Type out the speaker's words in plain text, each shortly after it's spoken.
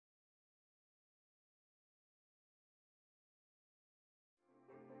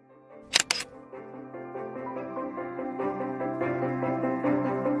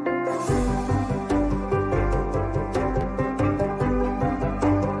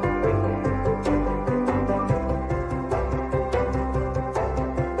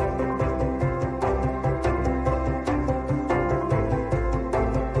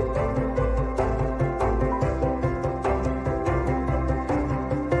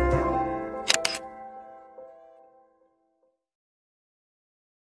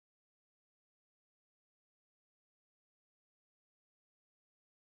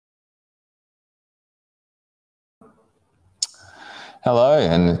Hello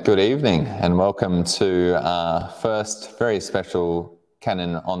and good evening, and welcome to our first very special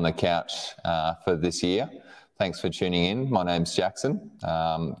Canon on the Couch for this year. Thanks for tuning in. My name's Jackson.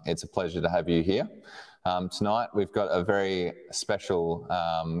 It's a pleasure to have you here. Tonight we've got a very special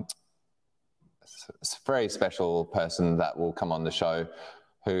person that will come on the show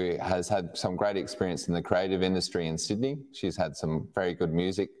who has had some great experience in the creative industry in Sydney. She's had some very good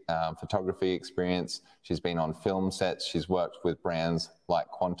music photography experience. She's been on film sets. She's worked with brands like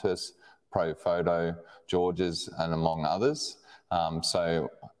Qantas, Pro Photo, George's, and among others. So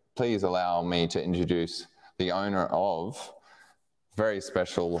please allow me to introduce the owner of very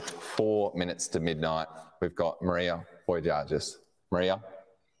special 4 Minutes to Midnight. We've got Maria Boyadgis. Maria,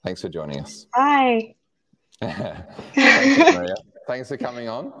 thanks for joining us. Hi. Thank you, Maria. Thanks for coming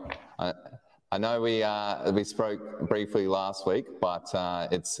on. I know we spoke briefly last week, but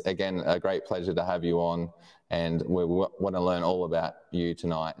it's again a great pleasure to have you on, and we want to learn all about you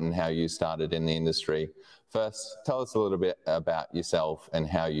tonight and how you started in the industry. First, tell us a little bit about yourself and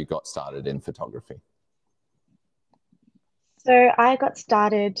how you got started in photography. So I got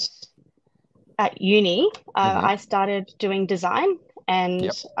started at uni. I started doing design,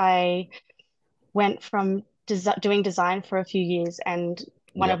 and I went from doing design for a few years, and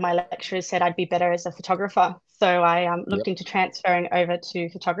one of my lecturers said I'd be better as a photographer. So I looked into transferring over to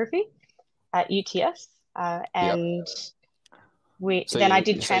photography at UTS, and I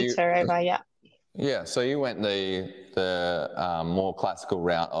did transfer over, Yeah, so you went the more classical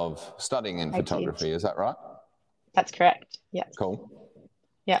route of studying in photography, is that right? That's correct, yeah. Cool.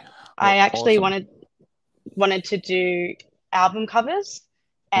 Yeah, I actually wanted to do album covers.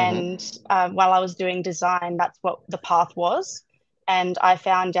 And while I was doing design, that's what the path was. And I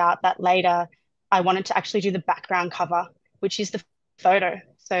found out that later I wanted to actually do the background cover, which is the photo.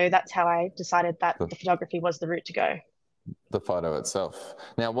 So that's how I decided that the photography was the route to go. The photo itself.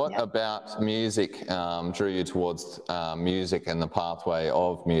 Now, what about music drew you towards music and the pathway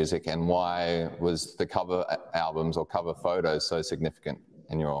of music, and why was the cover albums or cover photos so significant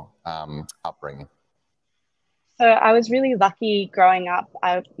in your upbringing? So I was really lucky growing up.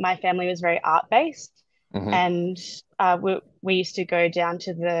 My family was very art-based, and we used to go down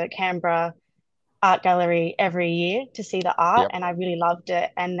to the Canberra Art Gallery every year to see the art, and I really loved it.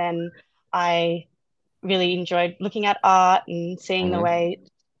 And then I really enjoyed looking at art and seeing the way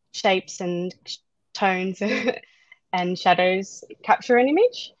shapes and tones and shadows capture an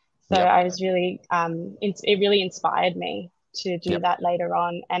image. So I was really, it really inspired me to do that later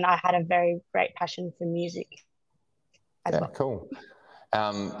on. And I had a very great passion for music. Cool.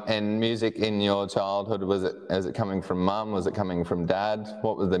 And music in your childhood, is it coming from mum? Was it coming from dad?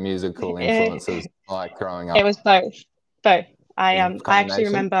 What were the musical influences like growing up? It was both. I actually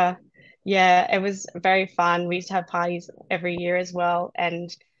remember, it was very fun. We used to have parties every year as well, and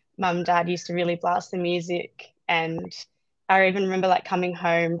mum and dad used to really blast the music. And I even remember like coming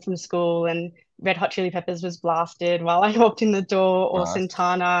home from school and Red Hot Chili Peppers was blasted while I walked in the door, or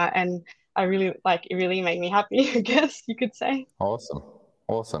Santana, and I really it really made me happy, I guess you could say. Awesome.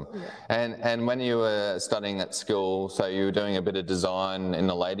 Yeah. And when you were studying at school, so you were doing a bit of design in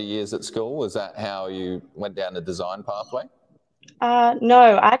the later years at school, was that how you went down the design pathway? No,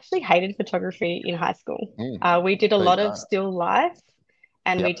 I actually hated photography in high school. We did a lot of still life,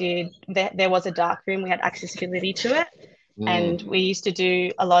 and there was a dark room, we had accessibility to it, and we used to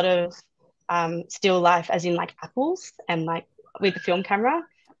do a lot of still life, as in like apples and like with the film camera.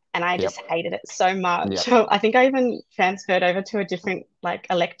 And I just hated it so much. I think I even transferred over to a different like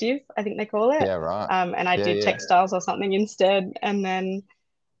elective, I think they call it. Yeah, right. And I did textiles or something instead. And then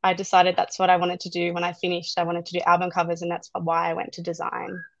I decided that's what I wanted to do when I finished. I wanted to do album covers, and that's why I went to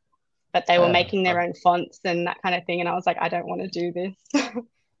design. But they were making their own fonts and that kind of thing. And I was like, I don't want to do this.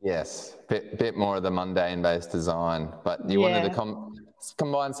 Yes, bit more of the mundane-based design. But you wanted to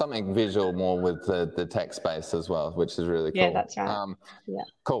combine something visual more with the text base as well, which is really cool. Yeah, that's right.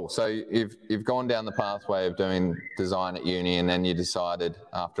 Cool. So you've gone down the pathway of doing design at uni, and then you decided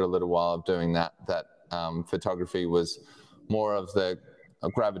after a little while of doing that photography was more of the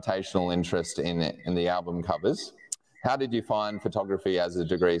gravitational interest in the album covers. How did you find photography as a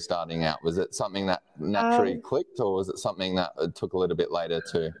degree starting out? Was it something that naturally clicked, or was it something that took a little bit later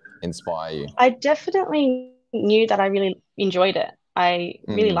to inspire you? I definitely knew that I really enjoyed it. I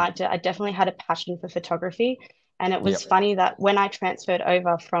really liked it. I definitely had a passion for photography. And it was funny that when I transferred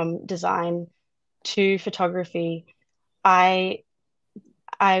over from design to photography, I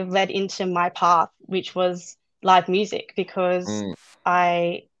led into my path, which was live music, because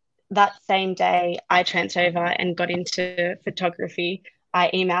that same day I transferred over and got into photography, I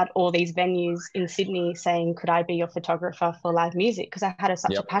emailed all these venues in Sydney saying, could I be your photographer for live music? Because I had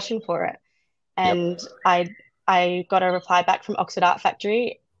such a Yep. passion for it. Yep. And I got a reply back from Oxford Art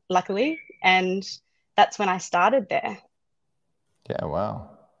Factory, luckily, and that's when I started there. Yeah, wow.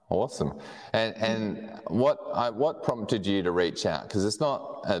 Awesome. And what prompted you to reach out? Because it's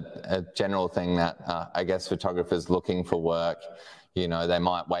not a general thing that I guess photographers looking for work, you know, they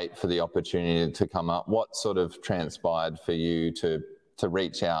might wait for the opportunity to come up. What sort of transpired for you to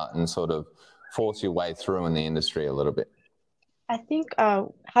reach out and sort of force your way through in the industry a little bit? I think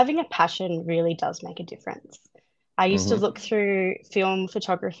having a passion really does make a difference. I used to look through film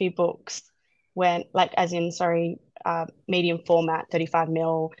photography books when, like, as in, sorry, medium format, 35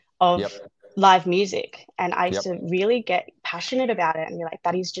 mil of Yep. live music. And I used Yep. to really get passionate about it and be like,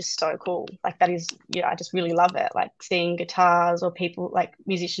 that is just so cool. Like, that is, you know, I just really love it. Like seeing guitars or people, like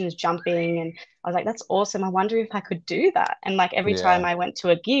musicians jumping. And I was like, that's awesome. I wonder if I could do that. And like every time Yeah. I went to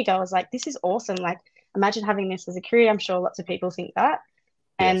a gig, I was like, this is awesome. Like, imagine having this as a career. I'm sure lots of people think that.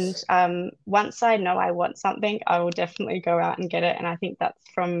 And Yes. once I know I want something, I will definitely go out and get it. And I think that's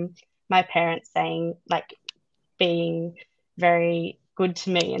from my parents saying, like, being very good to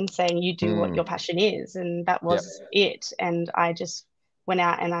me and saying, you do what your passion is. And that Yep. was it. And I just went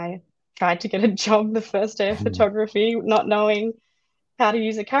out and I tried to get a job the first day of photography, not knowing how to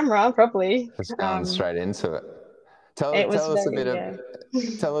use a camera properly. Just going straight into it. It was Tell us a very, bit of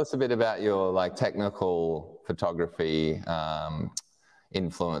yeah. tell us a bit about your like technical photography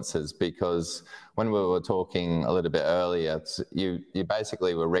influences, because when we were talking a little bit earlier, you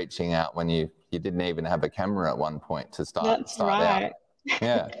basically were reaching out when you didn't even have a camera at one point to start That's out. right.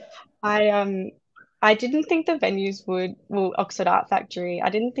 Yeah. I didn't think the venues would, well, Oxford Art Factory, I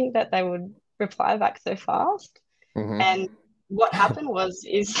didn't think that they would reply back so fast. And what happened was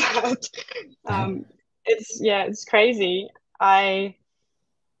is that it's crazy. I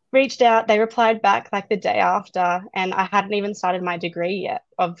reached out, they replied back like the day after, and I hadn't even started my degree yet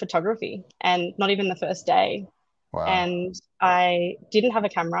of photography, and not even the first day. Wow. And I didn't have a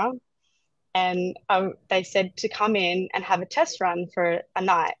camera, and they said to come in and have a test run for a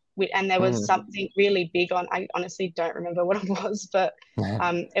night. And there was something really big on. I honestly don't remember what it was, but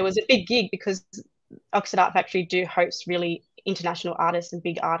it was a big gig because Oxford Art Factory do host really international artists and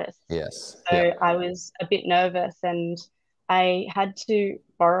big artists. Yes. So Yep. I was a bit nervous and I had to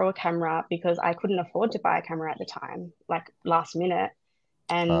borrow a camera because I couldn't afford to buy a camera at the time, like last minute.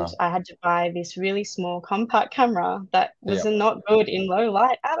 And I had to buy this really small compact camera that was Yep. not good in low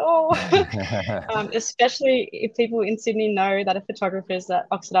light at all. Especially if people in Sydney know that a photographer's at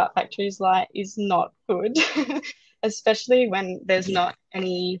Oxford Art Factory's light is not good, especially when there's not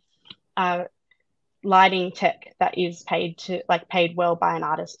any lighting tech that is paid well by an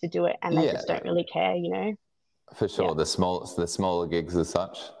artist to do it, and they just don't really care, you know. For sure. Yeah. The smaller gigs as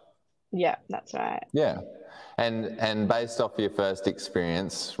such. Yeah, that's right. Yeah. And based off your first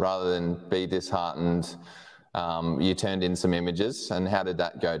experience, rather than be disheartened, you turned in some images. And how did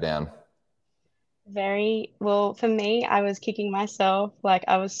that go down? Very well, for me, I was kicking myself. Like,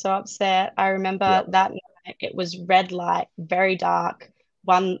 I was so upset. I remember that night it was red light, very dark,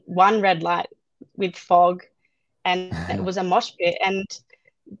 one red light with fog, and it was a mosh pit. And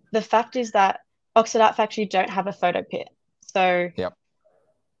the fact is that Oxford Art Factory don't have a photo pit. So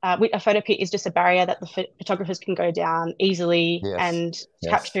a photo pit is just a barrier that the photographers can go down easily and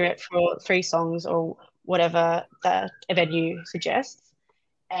capture it for 3 songs or whatever the venue suggests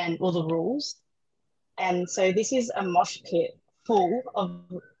and all the rules. And so this is a mosh pit full of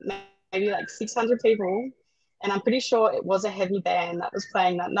maybe like 600 people. And I'm pretty sure it was a heavy band that was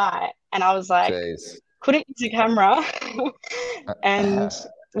playing that night. And I was like, couldn't use a camera. And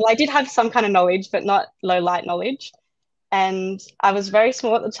well, I did have some kind of knowledge, but not low light knowledge. And I was very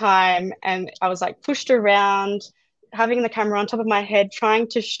small at the time. And I was like pushed around, having the camera on top of my head, trying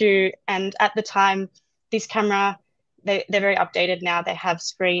to shoot. And at the time, this camera, they're very updated now. They have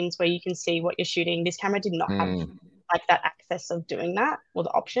screens where you can see what you're shooting. This camera did not have like that access of doing that, or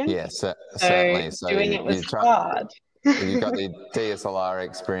the option. Yes, certainly. So doing it was hard. You've got the DSLR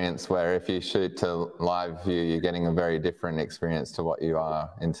experience where if you shoot to live view, you're getting a very different experience to what you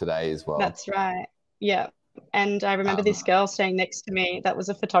are in today's world. That's right. Yeah. And I remember this girl staying next to me that was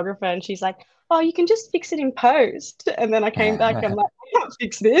a photographer, and she's like, oh, you can just fix it in post. And then I came back and I'm like, I can't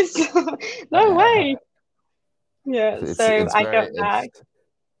fix this. No way. Yeah. I got back.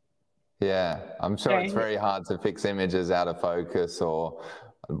 Yeah, I'm sure it's very hard to fix images out of focus or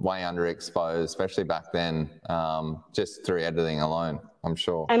way underexposed, especially back then, just through editing alone, I'm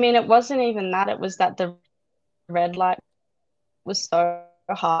sure. I mean, it wasn't even that. It was that the red light was so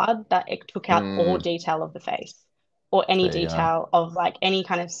hard that it took out all detail of the face. or any There you go. detail of like any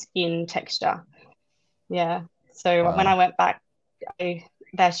kind of skin texture. Yeah. So when I Wow. went back, they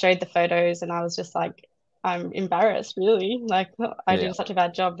showed the photos and I was just like, I'm embarrassed, really. Like I Yeah. did such a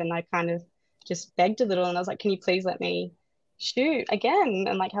bad job, and I kind of just begged a little, and I was like, can you please let me shoot again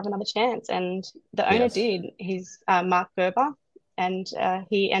and like have another chance? And the owner Yes. did. He's Mark Gerber, and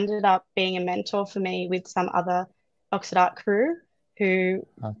he ended up being a mentor for me with some other Oxford Art crew who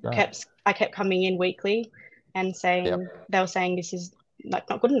Okay. I kept coming in weekly and Yep. saying, they were saying this is like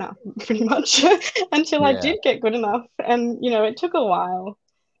not good enough pretty much until I Yeah. did get good enough. And you know, it took a while.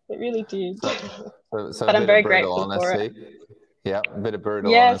 It really did. So, so a But I'm bit of very brutal grateful for it. honesty. Yep. A bit of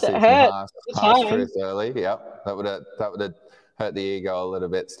brutal Yes, it honesty, some hurt harsh, at the harsh time. truth early. Yep. That would have hurt the ego a little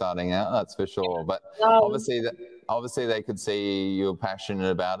bit starting out. That's for sure. But Um, obviously they could see you were passionate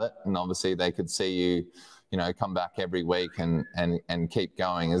about it, and obviously they could see you, come back every week and keep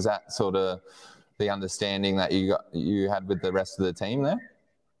going. Is that sort of the understanding that you had with the rest of the team there?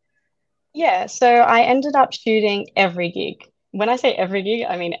 yeah, so I ended up shooting every gig. When I say every gig,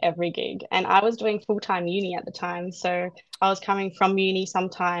 I mean every gig. And I was doing full-time uni at the time. So I was coming from uni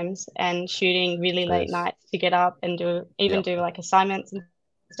sometimes and shooting really late Jeez. nights to get up and Yep. do like assignments and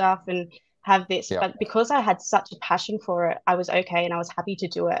stuff and have this. Yep. But because I had such a passion for it, I was okay and I was happy to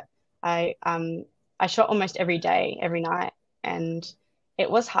do it. I shot almost every day, every night, and it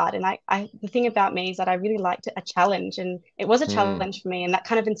was hard. And the thing about me is that I really liked a challenge, and it was a Mm. challenge for me, and that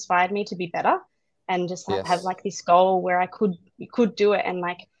kind of inspired me to be better and just have Yes. like this goal where I could do it. And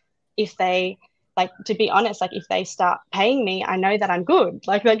like if they like, to be honest, like if they start paying me, I know that I'm good.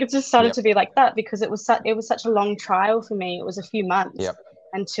 Like it just started Yep. to be like that because it was such a long trial for me. It was a few months Yep.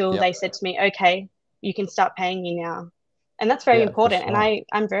 until Yep. they said to me, okay, you can start paying me now. And that's very Yeah, for important. And sure.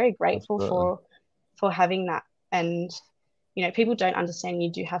 I'm very grateful Absolutely. for having that. And you know, people don't understand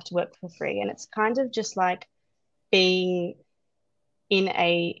you do have to work for free. And it's kind of just like being in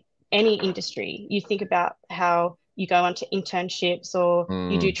any industry. You think about how you go onto internships or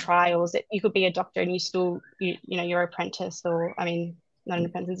you do Mm. trials. That you could be a doctor and you know your apprentice, or I mean not an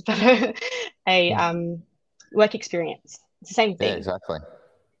apprentice but a work experience. It's the same Yeah, thing. exactly.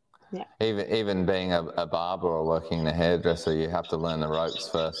 Yeah. Even being a barber or working in a hairdresser, you have to learn the ropes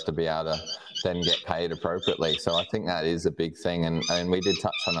first to be able to then get paid appropriately. So I think that is a big thing, and we did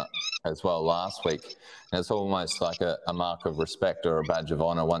touch on it as well last week. And it's almost like a mark of respect or a badge of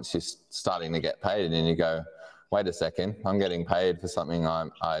honor once you're starting to get paid, and you go, wait a second, I'm getting paid for something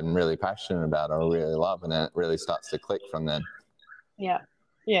I'm really passionate about or really love, and then it really starts to click from then. Yeah.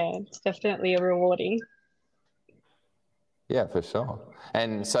 Yeah, it's definitely a rewarding. Yeah, for sure.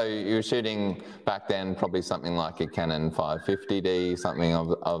 And so you were shooting back then probably something like a Canon 550D, something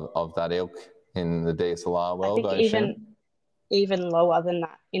of that ilk in the DSLR I world, think I assume? even lower than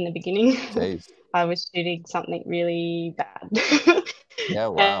that in the beginning. Jeez. I was shooting something really bad. Yeah,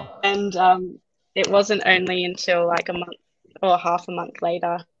 wow. And it wasn't only until like a month or half a month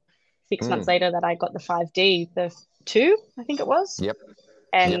later, 6 months Mm. later, that I got the 5D, the two, I think it was. Yep. Yep.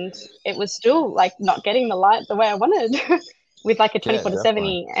 And it was still like not getting the light the way I wanted with like a Yeah, 24 to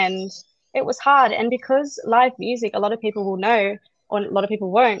definitely. 70. And it was hard. And because live music, a lot of people will know, or a lot of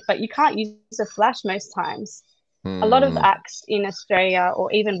people won't, but you can't use a flash most times. A lot of Mm. acts in Australia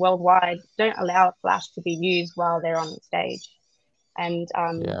or even worldwide don't allow a flash to be used while they're on stage. And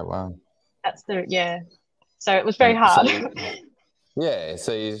Yeah, wow. that's the, yeah. So it was very And so, hard. yeah,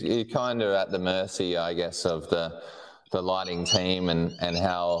 so you're kind of at the mercy, I guess, of the lighting team and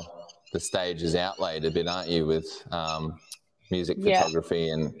how the stage is outlaid a bit, aren't you, with music Yeah. photography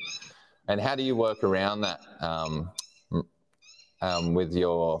and how do you work around that with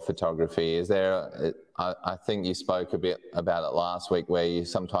your photography? Is there, I think you spoke a bit about it last week, where you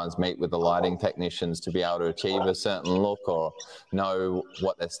sometimes meet with the lighting technicians to be able to achieve a certain look or know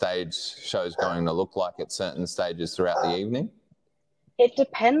what their stage show is going to look like at certain stages throughout the evening? It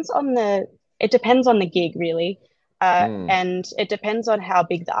depends on the gig really. Mm. And it depends on how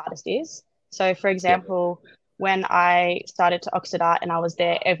big the artist is. So for Yep. example, when I started to Oxford Art and I was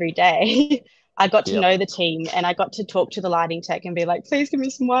there every day, I got to Yep. know the team and I got to talk to the lighting tech and be like, please give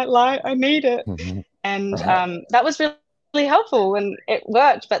me some white light. I need it. And that was really, really helpful and it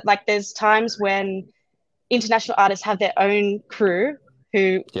worked. But like there's times when international artists have their own crew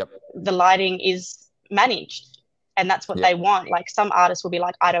who Yep. the lighting is managed and that's what Yep. they want. Like some artists will be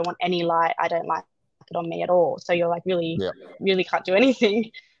like, I don't want any light. I don't like it on me at all. So you're like Yep. really can't do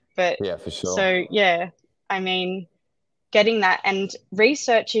anything. But Yeah, for sure. so yeah, I mean, getting that and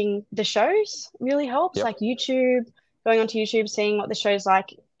researching the shows really helps. Yep. Like YouTube, going onto YouTube, seeing what the show's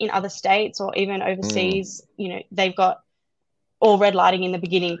like in other states or even overseas. You know, they've got all red lighting in the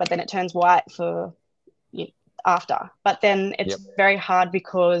beginning, but then it turns white for after. But then it's very hard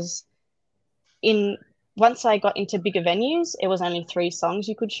because once I got into bigger venues, it was only 3 songs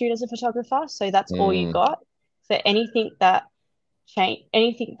you could shoot as a photographer. So that's all you got. So anything that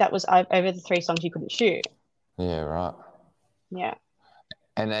was over the 3 songs, you couldn't shoot. Yeah, right. Yeah.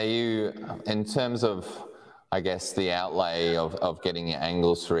 And are you, in terms of, I guess, the outlay of getting your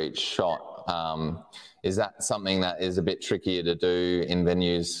angles for each shot, is that something that is a bit trickier to do in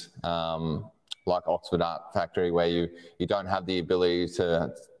venues like Oxford Art Factory, where you don't have the ability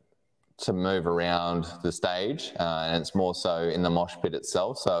to move around the stage, and it's more so in the mosh pit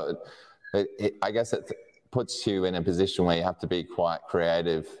itself? So I guess it puts you in a position where you have to be quite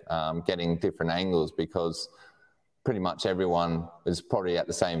creative, getting different angles, because pretty much everyone is probably at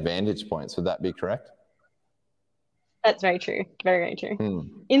the same vantage points. Would that be correct? That's very true. Very, very true.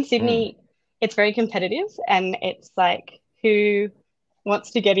 In Sydney, it's very competitive, and it's like who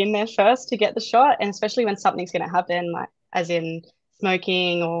wants to get in there first to get the shot, and especially when something's going to happen, like as in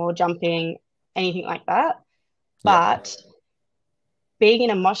smoking or jumping, anything like that. But being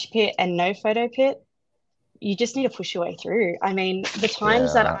in a mosh pit and no photo pit, you just need to push your way through. I mean, the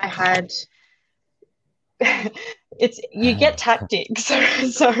times that I had, you get tactics.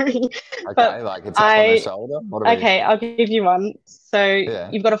 Sorry. Okay, but like a tap on the shoulder? Okay, I'll give you one. So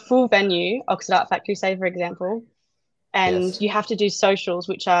you've got a full venue, Oxford Art Factory, say, for example, and you have to do socials,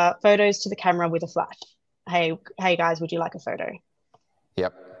 which are photos to the camera with a flash. Hey guys, would you like a photo?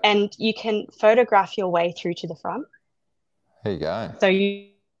 Yep. And you can photograph your way through to the front. There you go. So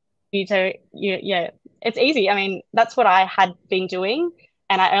it's easy. I mean, that's what I had been doing,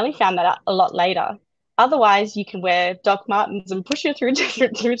 and I only found that out a lot later. Otherwise, you can wear Doc Martens and push you through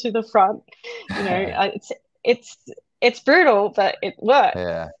to the front. You know, it's brutal, but it works.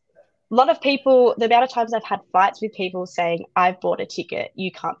 Yeah. A lot of people, the amount of times I've had fights with people saying, "I've bought a ticket,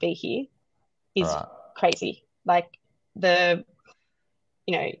 you can't be here," is crazy. Like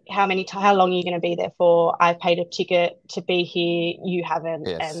how long are you going to be there for? I've paid a ticket to be here, you haven't.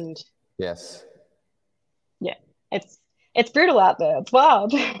 Yes. And yes. Yeah, it's brutal out there. It's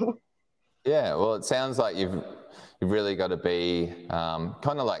wild. Yeah, well, it sounds like you've really got to be kind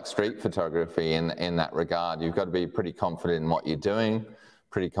of like street photography in that regard. You've got to be pretty confident in what you're doing,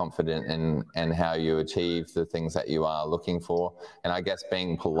 pretty confident in how you achieve the things that you are looking for. And I guess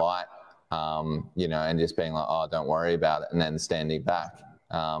being polite, and just being like, oh, don't worry about it, and then standing back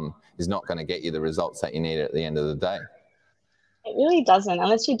is not going to get you the results that you need at the end of the day. It really doesn't,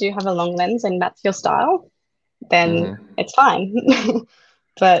 unless you do have a long lens and that's your style, then it's fine.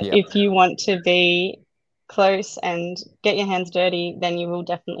 But if you want to be close and get your hands dirty, then you will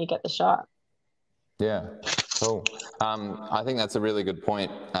definitely get the shot. Yeah, cool. I think that's a really good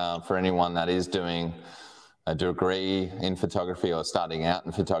point for anyone that is doing a degree in photography or starting out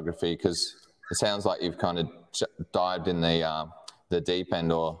in photography, because it sounds like you've kind of dived in the deep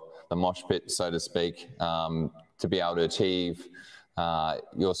end, or the mosh pit, so to speak, to be able to achieve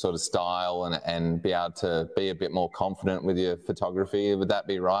your sort of style and be able to be a bit more confident with your photography. Would that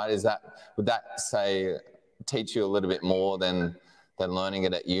be right? Would that say teach you a little bit more than learning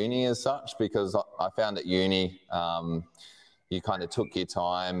it at uni as such? Because I found at uni you kind of took your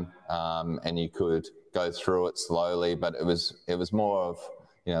time and you could go through it slowly, but it was more of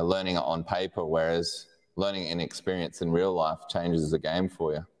learning it on paper, whereas learning in experience in real life changes the game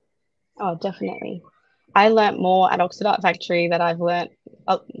for you. Oh, definitely. I learnt more at Oxford Art Factory that I've learnt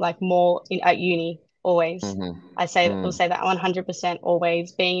more at uni always. I'll say that 100%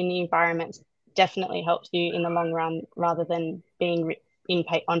 always. Being in the environment definitely helps you in the long run rather than being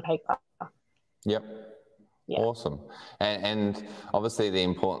on paper. Yep. Yeah. Awesome. And obviously the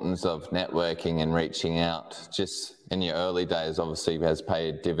importance of networking and reaching out just in your early days obviously has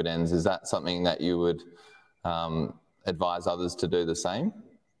paid dividends. Is that something that you would advise others to do the same?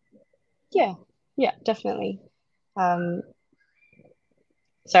 Yeah, definitely. Sorry,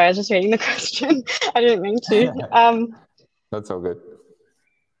 I was just reading the question. I didn't mean to. That's all good.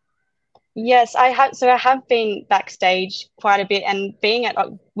 Yes, I have been backstage quite a bit, and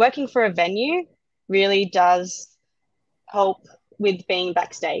working for a venue really does help with being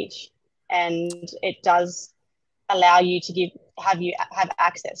backstage, and it does allow you to have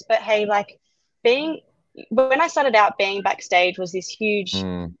access. But hey, when I started out, being backstage was this huge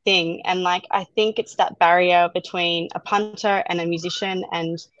thing, and I think it's that barrier between a punter and a musician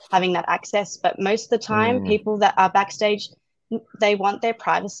and having that access. But most of the time, people that are backstage, they want their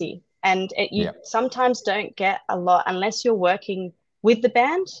privacy, and you sometimes don't get a lot unless you're working with the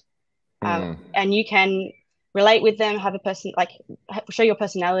band, and you can relate with them, have a person show your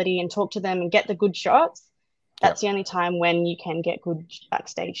personality and talk to them and get the good shots. That's the only time when you can get good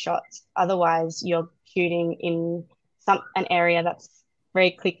backstage shots. Otherwise, you're shooting in an area that's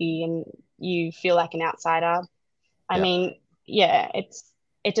very cliquey and you feel like an outsider. I Yeah. mean, yeah,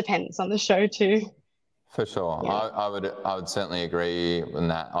 it depends on the show too. For sure. Yeah. I would certainly agree in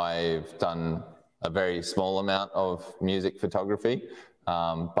that. I've done a very small amount of music photography,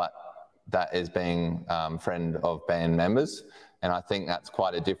 but that is being friend of band members. And I think that's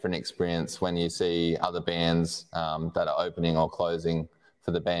quite a different experience when you see other bands that are opening or closing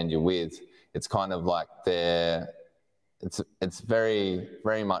for the band you're with. It's kind of like it's very,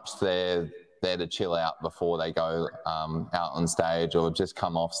 very much there to chill out before they go out on stage or just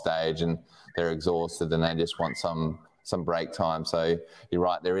come off stage and they're exhausted and they just want some break time. So you're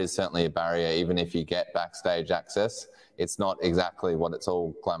right, there is certainly a barrier. Even if you get backstage access, it's not exactly what it's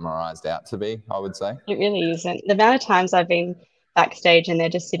all glamorized out to be, I would say. It really isn't. The amount of times I've been backstage and they're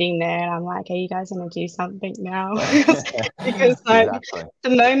just sitting there and I'm like, are you guys going to do something now? Because like Exactly.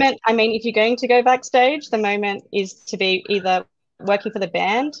 the moment, I mean, if you're going to go backstage, the moment is to be either working for the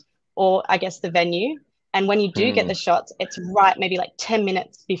band or I guess the venue. And when you do get the shots, it's right maybe like 10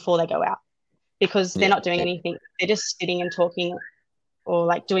 minutes before they go out because they're not doing anything. They're just sitting and talking or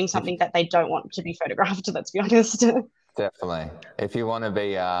like doing something that they don't want to be photographed, let's be honest. Definitely. If you want to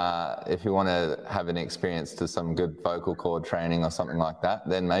be, if you want to have an experience to some good vocal cord training or something like that,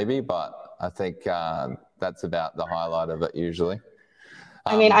 then maybe. But I think that's about the highlight of it usually.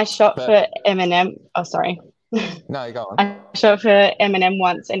 I mean, I shot for Eminem. Oh, sorry. No, you go on. I shot for Eminem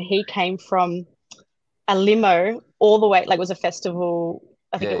once, and he came from a limo all the way. Like it was a festival.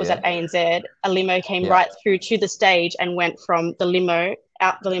 I think it was at ANZ. A limo came right through to the stage and went from the limo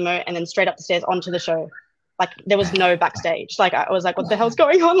out the limo and then straight up the stairs onto the show. Like there was no backstage. Like I was like, what the hell's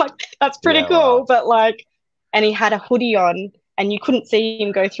going on? Like that's pretty cool. Wow. But like, and he had a hoodie on and you couldn't see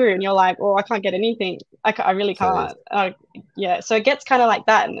him go through and you're like, oh, I can't get anything. I really can't. Yeah. So it gets kind of like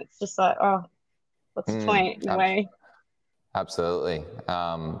that. And it's just like, oh, what's the point in a way? Absolutely.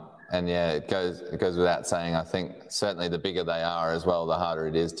 And yeah, it goes without saying, I think certainly the bigger they are as well, the harder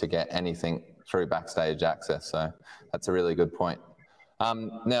it is to get anything through backstage access. So that's a really good point.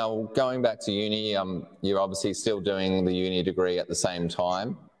 Now, going back to uni, you're obviously still doing the uni degree at the same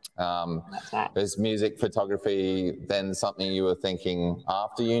time. That's right. Is music photography then something you were thinking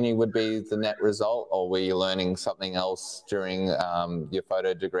after uni would be the net result, or were you learning something else during your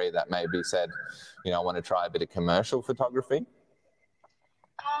photo degree that maybe said, you know, I want to try a bit of commercial photography?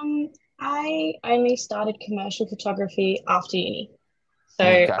 I only started commercial photography after uni. So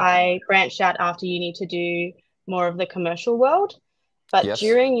I branched out after uni to do more of the commercial world. But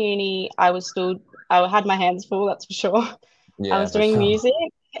during uni, I had my hands full, that's for sure. I was doing music.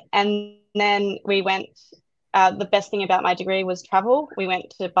 And then we went, the best thing about my degree was travel. We went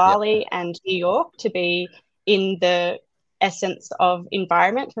to Bali and New York to be in the essence of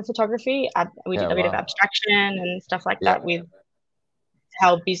environment for photography. We did a bit of abstraction and stuff like that with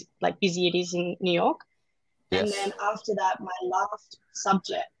how busy it is in New York. And then after that, my last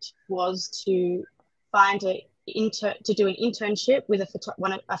subject was to find do an internship with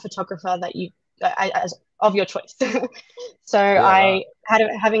a photographer that you of your choice. So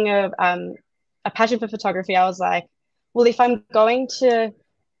having a passion for photography, I was like, well, if I'm going to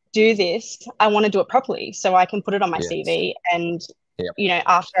do this, I want to do it properly so I can put it on my CV and you know,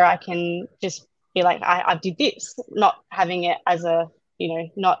 after I can just be like, I did this, not having it as a, you know,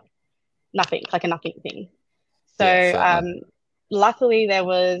 not nothing, like a nothing thing. So luckily there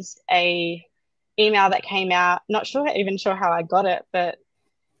was a email that came out, not even sure how I got it, but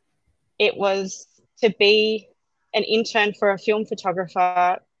it was to be an intern for a film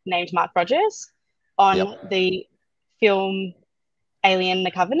photographer named Mark Rogers on the film Alien: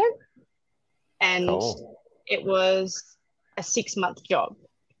 The Covenant. And it was a 6-month job,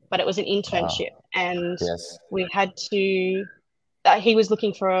 but it was an internship. And we had to, he was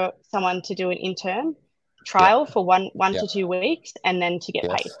looking for someone to do an intern trial for one to 2 weeks and then to get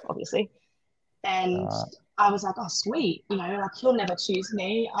paid, obviously. And I was like, oh, sweet, you know, like he'll never choose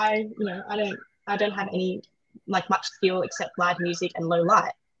me. I don't have any like much skill except live music and low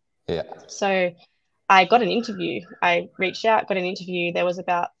light. So I got an interview. I reached out, got an interview. There was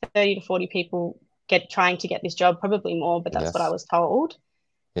about 30 to 40 people trying to get this job, probably more, but that's what I was told.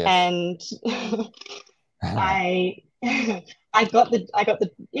 And I got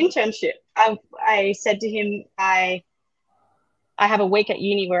the internship. I said to him, I have a week at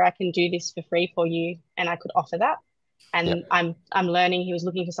uni where I can do this for free for you, and I could offer that. And I'm learning. He was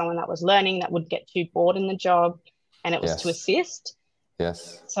looking for someone that was learning, that would get too bored in the job, and it was to assist.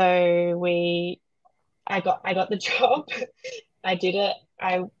 So I got the job. I did it.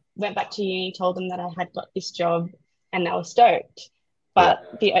 I went back to uni, told them that I had got this job, and they were stoked.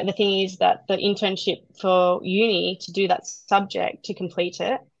 But the thing is that the internship for uni to do that subject, to complete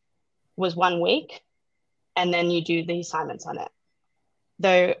it, was 1 week, and then you do the assignments on it.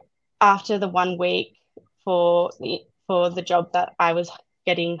 Though after the 1 week for the job that I was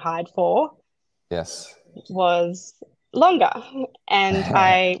getting hired for, yes, was longer. And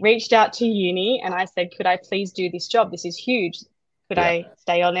I reached out to uni and I said, could I please do this job? This is huge. Could I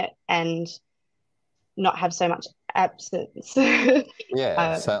stay on it and not have so much absence?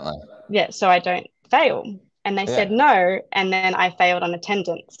 Yeah, certainly. Yeah, so I don't fail. And they said no. And then I failed on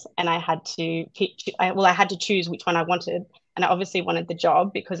attendance, and I had to I had to choose which one I wanted. And I obviously wanted the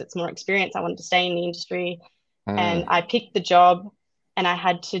job because it's more experience. I wanted to stay in the industry. And I picked the job, and I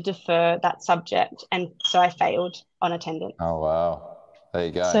had to defer that subject. And so I failed on attendance. Oh, wow. There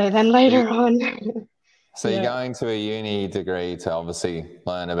you go. So then later on. So you're going to a uni degree to obviously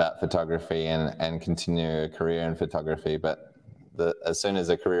learn about photography and continue a career in photography. But as soon as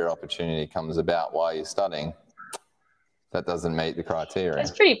a career opportunity comes about while you're studying, that doesn't meet the criteria.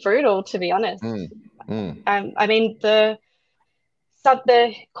 It's pretty brutal, to be honest. I mean, the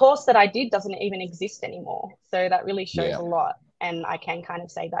course that I did doesn't even exist anymore. So that really shows a lot. And I can kind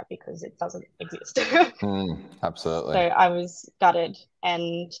of say that because it doesn't exist. Absolutely. So I was gutted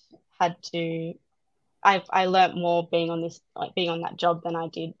and had to, I learnt more being on that job than I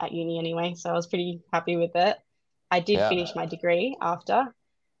did at uni anyway. So I was pretty happy with it. I did finish my degree after.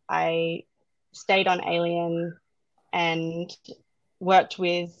 I stayed on Alien and worked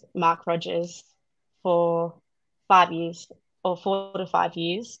with Mark Rogers for 5 years, or 4 to 5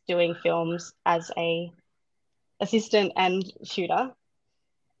 years, doing films as a assistant and shooter.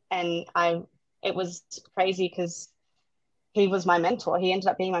 And it was crazy because he was my mentor. He ended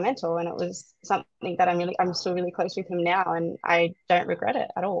up being my mentor, and it was something that I'm still really close with him now, and I don't regret it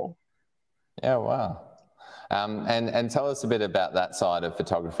at all. Yeah, wow. And tell us a bit about that side of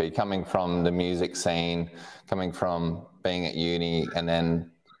photography, coming from the music scene, coming from being at uni, and then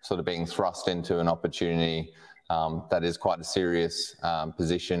sort of being thrust into an opportunity that is quite a serious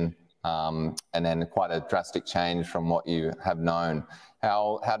position, and then quite a drastic change from what you have known.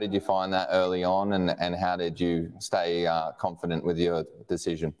 How did you find that early on, and how did you stay confident with your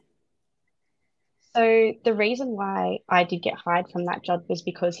decision? So the reason why I did get hired from that job was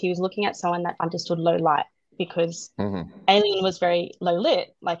because he was looking at someone that understood low light, because Alien was very low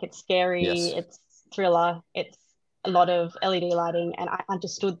lit. Like, it's scary, it's thriller, it's a lot of LED lighting, and I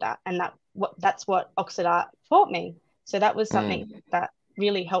understood that, and that's what Oxford Art taught me. So that was something that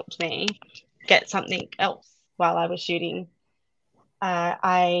really helped me get something else while I was shooting.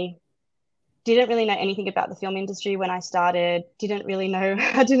 I didn't really know anything about the film industry when I started.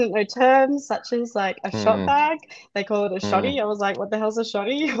 I didn't know terms such as like a shot bag. They call it a shotty. I was like, what the hell's a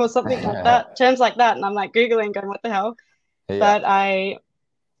shotty? Or something like that. Terms like that. And I'm like Googling, going, what the hell? Yeah. But I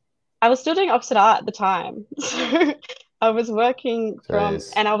was still doing Oxford Art at the time. So I was working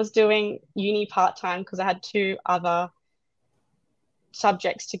and I was doing uni part-time because I had 2 other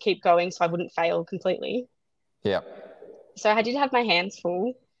subjects to keep going so I wouldn't fail completely. Yeah. So I did have my hands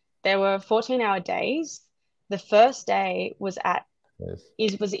full. There were 14-hour days. The first day was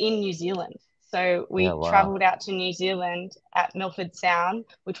in New Zealand. So we traveled out to New Zealand at Milford Sound,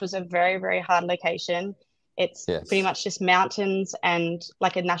 which was a very, very hard location. It's pretty much just mountains and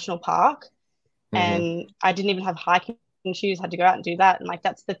like a national park. And I didn't even have hiking shoes, had to go out and do that. And like,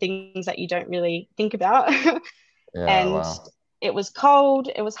 that's the things that you don't really think about. It was cold,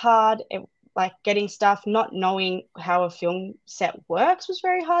 it was hard, like getting stuff, not knowing how a film set works was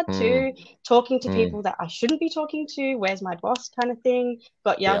very hard too. Talking to people that I shouldn't be talking to, where's my boss kind of thing,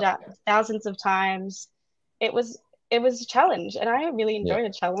 got yelled at thousands of times. It was a challenge, and I really enjoyed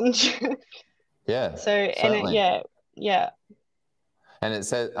a challenge. Yeah. So, and And it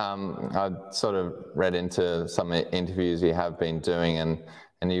said, I sort of read into some interviews you have been doing,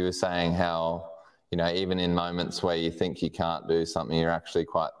 and you were saying how, you know, even in moments where you think you can't do something, you're actually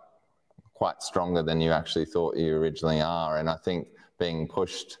quite stronger than you actually thought you originally are. And I think being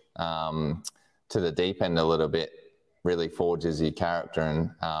pushed to the deep end a little bit really forges your character,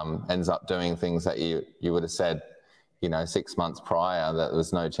 and ends up doing things that you would have said, you know, 6 months prior that there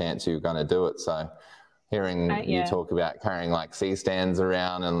was no chance you were going to do it. So hearing you talk about carrying like C-stands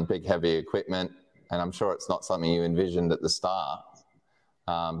around and big heavy equipment, and I'm sure it's not something you envisioned at the start,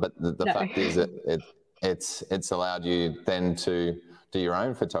 but the fact is that it's allowed you then to do your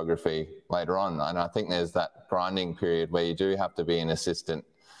own photography later on. And I think there's that grinding period where you do have to be an assistant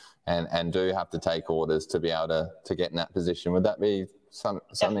and do have to take orders to be able to get in that position. Would that be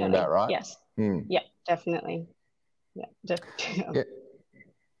something about right? Yes. Yeah, definitely. Yeah,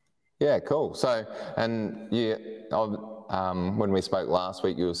 Yeah, cool. So, and you when we spoke last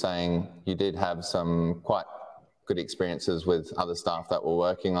week, you were saying you did have some quite good experiences with other staff that were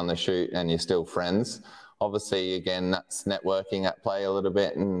working on the shoot, and you're still friends. Obviously, again, that's networking at play a little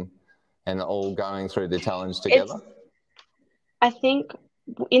bit, and all going through the challenge together. I think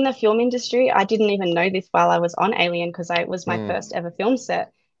in the film industry, I didn't even know this while I was on Alien, because it was my first ever film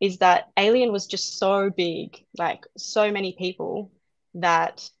set, is that Alien was just so big, like so many people,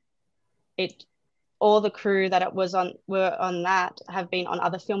 that all the crew that it was on were on that have been on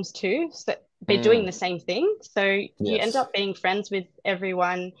other films too. So they're doing the same thing. So you end up being friends with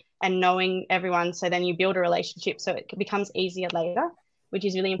everyone and knowing everyone. So then you build a relationship, so it becomes easier later, which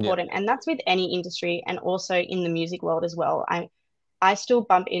is really important. And that's with any industry, and also in the music world as well. I still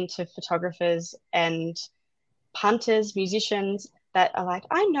bump into photographers and punters, musicians that are like,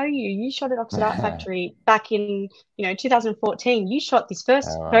 I know you shot at Oxford Art Factory back in 2014. You shot this first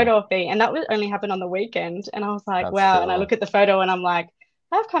photo of me, and that would only happen on the weekend. And I was like, that's wow. Cool. And I look at the photo and I'm like,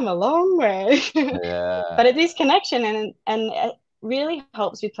 I've come a long way. But it is connection, and it really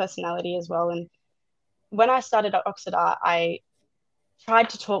helps with personality as well. And when I started at Oxford Art, I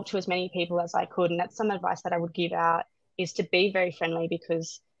tried to talk to as many people as I could, and that's some advice that I would give out, is to be very friendly,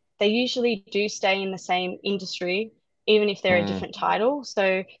 because they usually do stay in the same industry, even if they're a different title.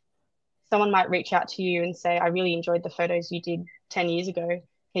 So someone might reach out to you and say, I really enjoyed the photos you did 10 years ago.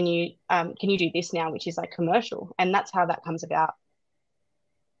 Can you do this now, which is like commercial? And that's how that comes about.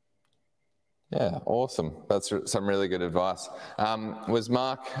 Yeah, awesome. That's some really good advice. Was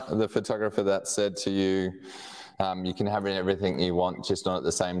Mark the photographer that said to you, you can have everything you want, just not at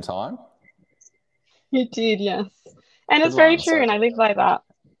the same time? You did, yes. And it's very true, and I live like that.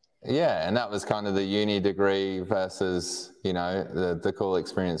 Yeah, and that was kind of the uni degree versus, the cool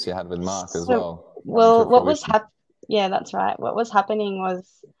experience you had with Mark as well. Well, what was yeah, that's right. What was happening was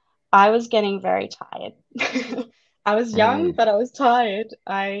I was getting very tired. I was young, but I was tired.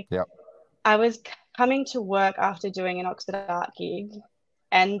 I was coming to work after doing an Oxford Art gig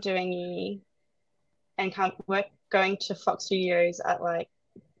and doing uni, and going to Fox Studios at like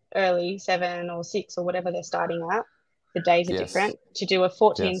early 7 or 6 or whatever they're starting at. The days are different, to do a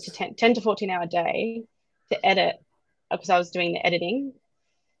 10 to 14 hour day to edit, because I was doing the editing.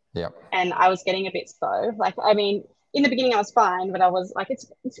 And I was getting a bit slow. Like, I mean, in the beginning I was fine, but I was like,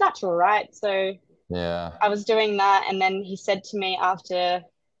 it's natural, right? So I was doing that. And then he said to me after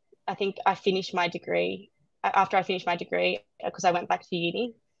I finished my degree, because I went back to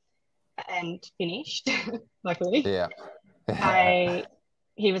uni and finished, luckily.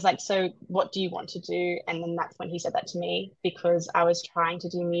 He was like, so what do you want to do? And then that's when he said that to me, because I was trying to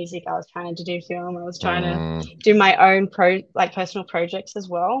do music, I was trying to do film, I was trying to do my own personal projects as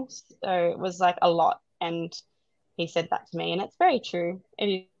well. So it was like a lot. And he said that to me, and it's very true.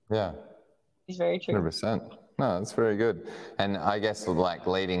 It is very true. 100%. No, that's very good. And I guess like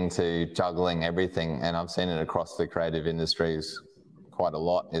leading to juggling everything, and I've seen it across the creative industries quite a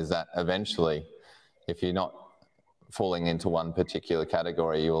lot, is that eventually, if you're not falling into one particular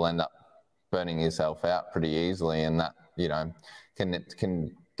category, you will end up burning yourself out pretty easily, and that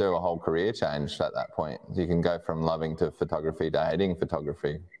can do a whole career change at that point. You can go from loving to photography to hating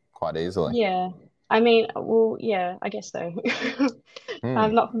photography quite easily. Yeah, I mean, well, yeah, I guess so.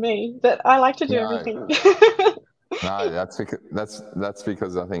 Not for me, but I like to do everything. No, that's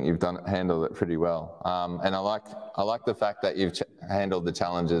because I think you've handled it pretty well, and I like the fact that you've handled the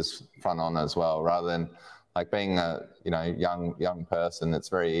challenges front on as well, rather than like being a young person. It's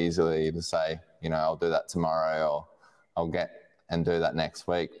very easily to say, I'll do that tomorrow, or I'll get and do that next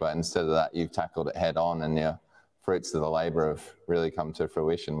week. But instead of that, you've tackled it head on, and your fruits of the labour have really come to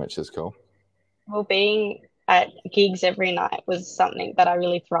fruition, which is cool. Well, being at gigs every night was something that I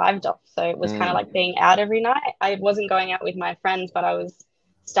really thrived off. So it was kind of like being out every night. I wasn't going out with my friends, but I was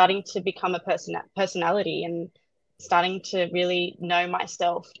starting to become a personality, and starting to really know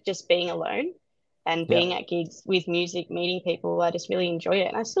myself just being alone. And being at gigs with music, meeting people, I just really enjoy it,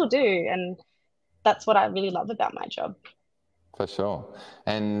 and I still do. And that's what I really love about my job. For sure.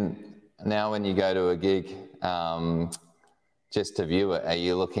 And now when you go to a gig, just to view it, are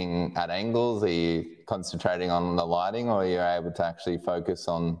you looking at angles? Are you concentrating on the lighting, or are you able to actually focus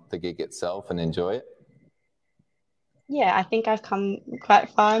on the gig itself and enjoy it? Yeah, I think I've come quite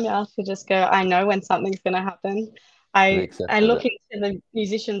far now to just go, I know when something's going to happen. I look into the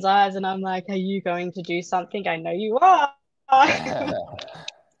musician's eyes and I'm like, are you going to do something? I know you are.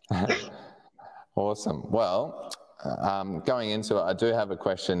 Awesome. Well, going into it, I do have a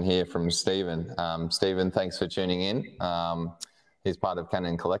question here from Stephen. Stephen, thanks for tuning in. He's part of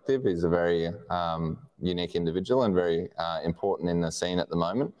Canon Collective. He's a very unique individual and very important in the scene at the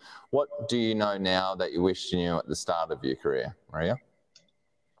moment. What do you know now that you wished you knew at the start of your career, Maria?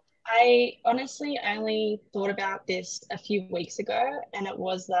 I honestly only thought about this a few weeks ago, and it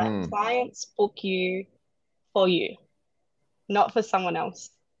was that clients book you for you, not for someone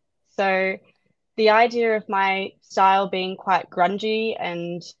else. So the idea of my style being quite grungy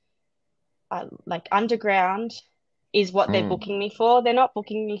and like underground is what they're booking me for. They're not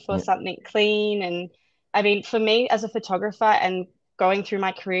booking me for something clean. And I mean, for me as a photographer and going through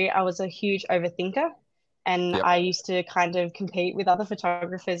my career, I was a huge overthinker. And I used to kind of compete with other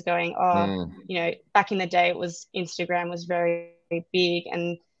photographers going, oh, you know, back in the day, it was Instagram was very, very big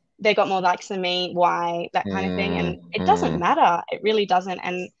and they got more likes than me. Why? That kind of thing. And it doesn't matter. It really doesn't.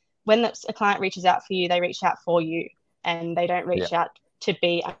 And when a client reaches out for you, they reach out for you and they don't reach out to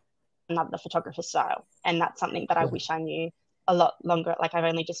be another photographer's style. And that's something that I wish I knew a lot longer. Like I've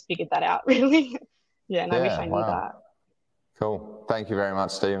only just figured that out, really. And I wish I knew that. Cool. Thank you very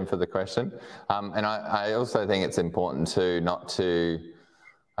much, Stephen, for the question. And I also think it's important to not to,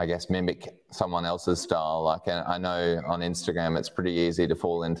 I guess, mimic someone else's style. Like I know on Instagram, it's pretty easy to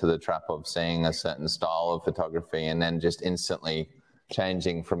fall into the trap of seeing a certain style of photography and then just instantly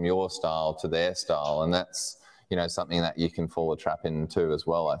changing from your style to their style. And that's, you know, something that you can fall a trap into as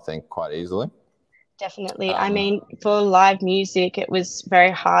well, I think, quite easily. Definitely. I mean, for live music, it was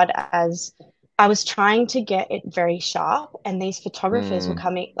very hard as I was trying to get it very sharp, and these photographers were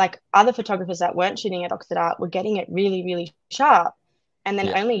coming, like other photographers that weren't shooting at Oxford Art were getting it really, really sharp. And then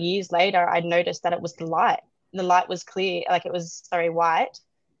only years later, I'd noticed that it was the light. The light was clear, like it was, sorry, white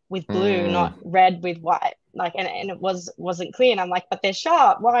with blue, not red with white. Like, and it wasn't clear. And I'm like, but they're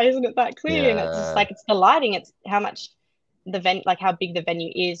sharp. Why isn't it that clear? And it's just like, it's the lighting. It's how much like how big the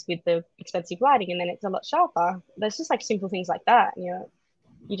venue is with the expensive lighting, and then it's a lot sharper. There's just like simple things like that. And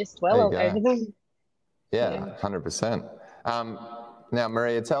you just dwell over them. Yeah, 100%. Now,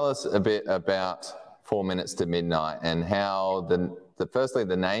 Maria, tell us a bit about 4 Minutes to Midnight and how firstly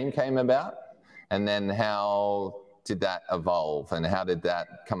the name came about, and then how did that evolve and how did that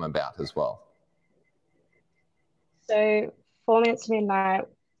come about as well? So 4 Minutes to Midnight,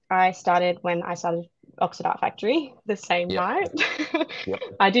 I started when I started Oxford Art Factory the same night.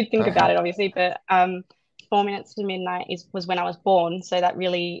 I did think about it, obviously, but 4 Minutes to Midnight was when I was born, so that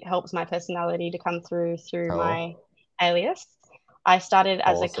really helps my personality to come through my alias. I started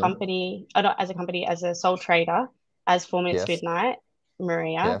as a company, not as a company, as a sole trader, as 4 Minutes to Midnight,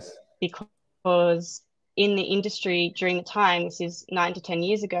 Maria, because in the industry during the time, this is 9 to 10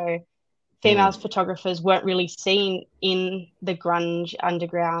 years ago, female photographers weren't really seen in the grunge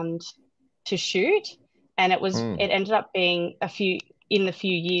underground to shoot. And it ended up being in the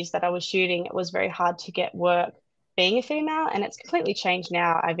few years that I was shooting, it was very hard to get work being a female, and it's completely changed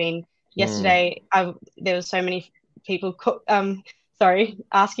now. I mean, yesterday there was so many people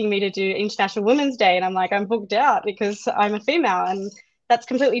asking me to do International Women's Day, and I'm like, I'm booked out because I'm a female, and that's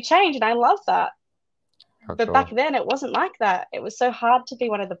completely changed, and I love that. But back then it wasn't like that. It was so hard to be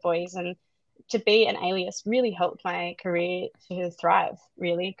one of the boys, and to be an alias really helped my career to thrive,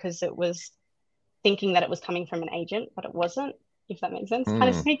 really, because it was thinking that it was coming from an agent, but it wasn't, if that makes sense. Kind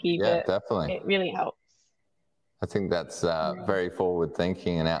of sneaky, but definitely. It really helps. I think that's very forward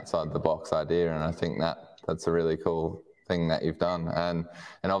thinking and outside the box idea, and I think that's a really cool thing that you've done, and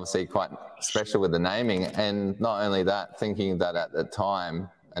obviously quite special with the naming, and not only that, thinking that at the time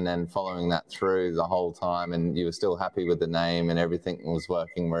and then following that through the whole time, and you were still happy with the name and everything was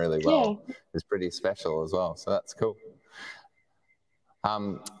working really well, is pretty special as well. So that's cool.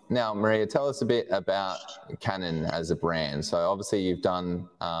 Now, Maria, tell us a bit about Canon as a brand. So obviously you've done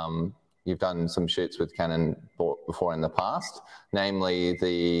some shoots with Canon before in the past, namely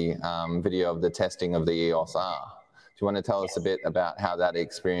the video of the testing of the EOS R. Do you want to tell us a bit about how that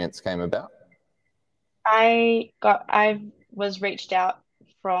experience came about? I was reached out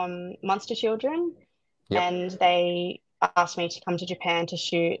from Monster Children, and they asked me to come to Japan to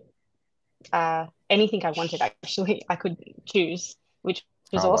shoot anything I wanted. Actually, I could choose, which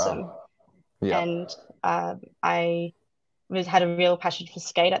was awesome. Wow. And I had a real passion for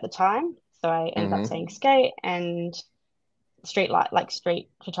skate at the time, so I ended up saying skate and street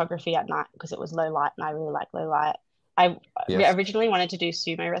photography at night because it was low light, and I really like low light. I originally wanted to do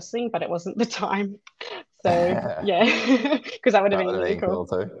sumo wrestling, but it wasn't the time. So because that would have been really cool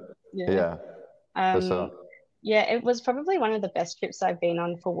too. For sure. It was probably one of the best trips I've been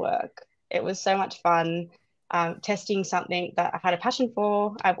on for work. It was so much fun, testing something that I had a passion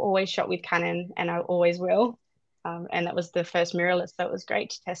for. I've always shot with Canon, and I always will. And that was the first mirrorless, so it was great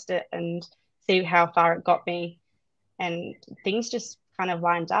to test it and see how far it got me. And things just kind of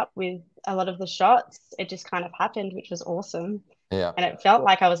lined up with a lot of the shots. It just kind of happened, which was awesome. Yeah. And it felt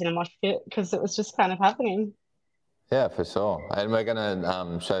like I was in a mosh pit because it was just kind of happening. Yeah, for sure. And we're going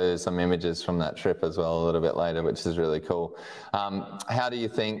to show some images from that trip as well a little bit later, which is really cool. How do you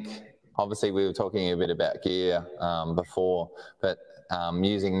think, obviously we were talking a bit about gear before, but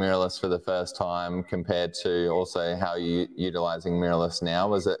using mirrorless for the first time compared to also how you utilising mirrorless now,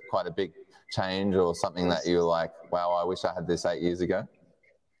 was it quite a big change or something that you were like, wow, I wish I had this 8 years ago?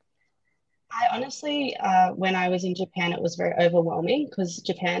 I honestly, when I was in Japan, it was very overwhelming because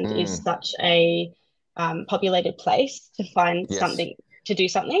Japan is such a populated place to find something, to do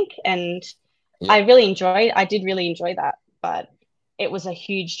something. And I did really enjoy that, but it was a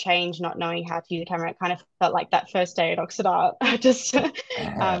huge change not knowing how to use a camera. It kind of felt like that first day at Oxford Art. But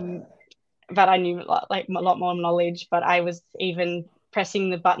I knew like a lot more knowledge, but I was even pressing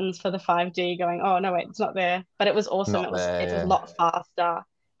the buttons for the 5D going, oh no, wait, it's not there. But it was awesome. It was a lot faster,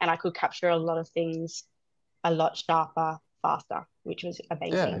 and I could capture a lot of things a lot sharper, faster, which was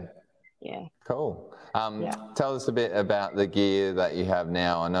amazing. Yeah. Cool. Tell us a bit about the gear that you have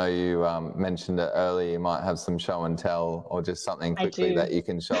now. I know you mentioned it earlier. You might have some show and tell, or just something quickly that you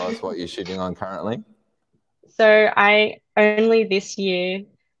can show us what you're shooting on currently. So I only this year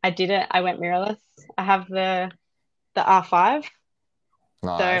I went mirrorless. I have the R5.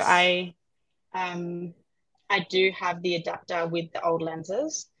 Nice. So I do have the adapter with the old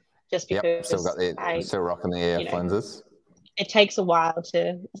lenses, just because still rocking the EF lenses. It takes a while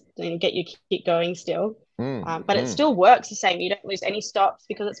to get your kit going still, but it still works the same. You don't lose any stops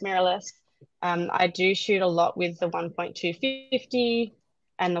because it's mirrorless. I do shoot a lot with the 1.250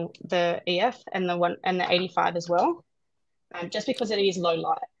 and the EF and the 85 as well, just because it is low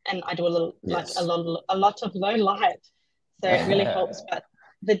light, and I do a lot of low light, so it really helps. But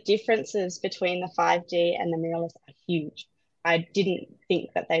the differences between the 5D and the mirrorless are huge. I didn't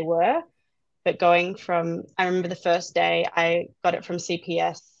think that they were. But I remember the first day I got it from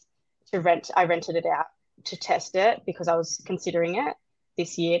CPS I rented it out to test it because I was considering it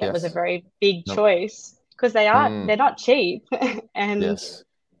this year. That was a very big choice because they're not cheap. And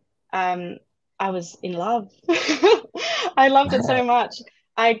I was in love. I loved it so much.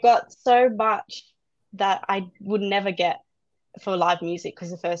 I got so much that I would never get for live music, because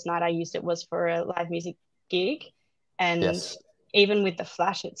the first night I used it was for a live music gig. And even with the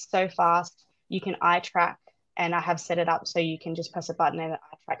flash, it's so fast. You can eye track, and I have set it up so you can just press a button and it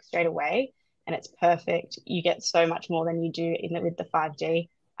eye track straight away, and it's perfect. You get so much more than you do with the 5D.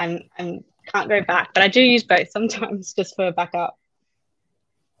 I can't go back, but I do use both sometimes just for backup.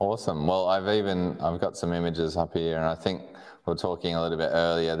 Awesome. Well, I've got some images up here, and I think we were talking a little bit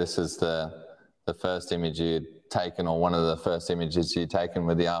earlier. This is the first image you'd taken, or one of the first images you'd taken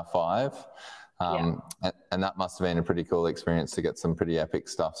with the R5. And that must have been a pretty cool experience to get some pretty epic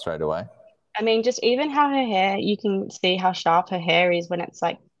stuff straight away. I mean, just even how her hair, you can see how sharp her hair is when it's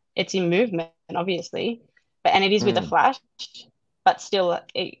in movement, obviously, and it is with a flash, but still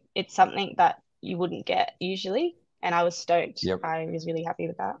it's something that you wouldn't get usually. And I was stoked. I was really happy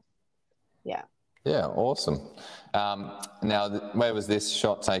with that. Yeah. Yeah. Awesome. Now, where was this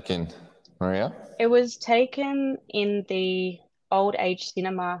shot taken, Maria? It was taken in the old age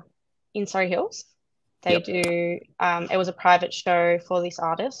cinema in Surrey Hills. They do, it was a private show for this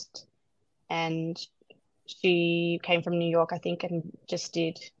artist, and she came from New York, I think, and just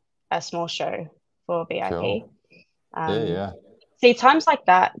did a small show for VIP. Cool. See, times like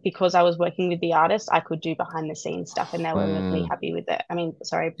that, because I was working with the artist, I could do behind the scenes stuff, and they were really happy with it. I mean,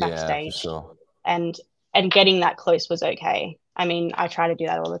 backstage. Yeah, for sure. And getting that close was okay. I mean, I try to do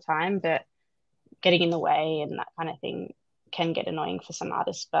that all the time, but getting in the way and that kind of thing can get annoying for some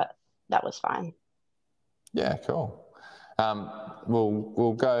artists, but that was fine. Yeah, cool.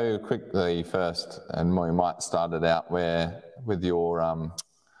 We'll go quickly first, and we might start it out with your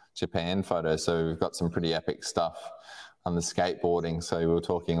Japan photo. So we've got some pretty epic stuff on the skateboarding. So we were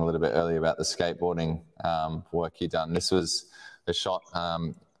talking a little bit earlier about the skateboarding work you've done. This was a shot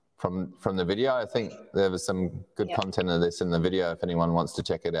from the video. I think there was some good content of this in the video if anyone wants to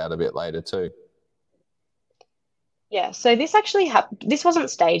check it out a bit later too. Yeah, so this actually happened. This wasn't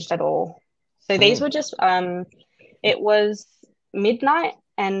staged at all. So these were just, it was midnight,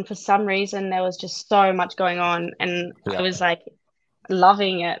 and for some reason there was just so much going on, and I was like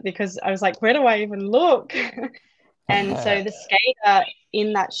loving it because I was like, where do I even look? And so the skater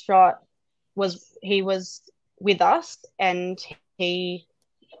in that shot he was with us, and he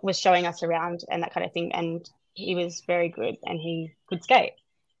was showing us around and that kind of thing, and he was very good and he could skate.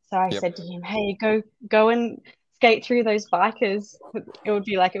 So I said to him, hey, go and skate through those bikers. It would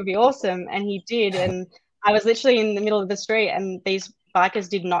be awesome. And he did. And I was literally in the middle of the street, and these bikers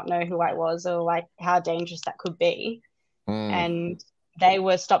did not know who I was or like how dangerous that could be. Mm. And they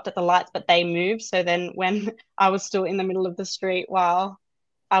were stopped at the lights, but they moved. So then when I was still in the middle of the street while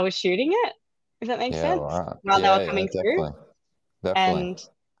I was shooting it, if that makes Yeah, sense, right. while they Yeah, were yeah, coming through. definitely. Definitely. And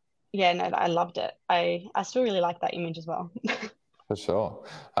yeah, no, I loved it. I still really like that image as well. For sure.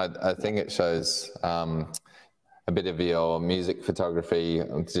 I think it shows a bit of your music photography,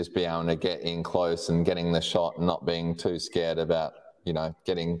 just being able to get in close and getting the shot and not being too scared about, you know,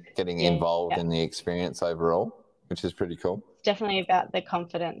 getting involved in the experience overall, which is pretty cool. It's definitely about the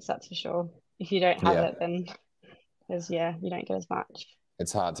confidence, that's for sure. If you don't have it, then you don't get as much.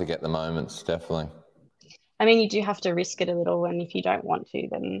 It's hard to get the moments, definitely. I mean, you do have to risk it a little, and if you don't want to,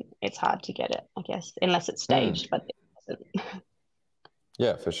 then it's hard to get it, I guess, unless it's staged, but it doesn't.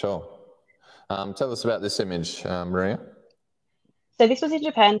 Yeah, for sure. Tell us about this image, Maria. So this was in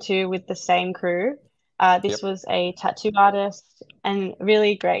Japan too with the same crew. This was a tattoo artist and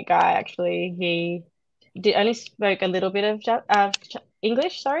really great guy, actually. He did only spoke a little bit of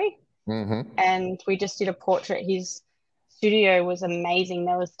English, sorry. And we just did a portrait. His studio was amazing.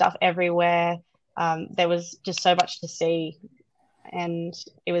 There was stuff everywhere. There was just so much to see, and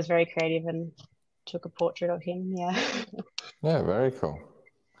it was very creative, and took a portrait of him. Yeah. Yeah, very cool.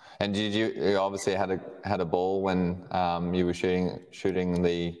 And did you obviously had a ball when you were shooting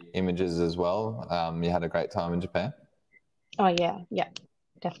the images as well? You had a great time in Japan? Oh yeah,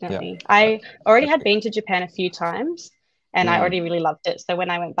 definitely. Yeah. I already had been to Japan a few times, and I already really loved it. So when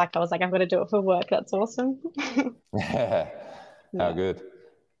I went back, I was like, I've got to do it for work. That's awesome. Yeah. How good.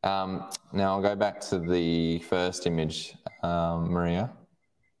 Now I'll go back to the first image, Maria.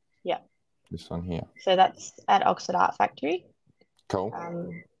 Yeah. This one here. So that's at Oxford Art Factory. Cool.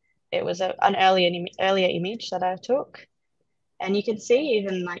 It was an earlier image that I took, and you can see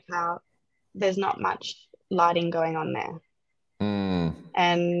even like how there's not much lighting going on there.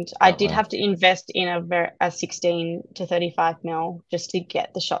 And I did have to invest in a 16 to 35 mil just to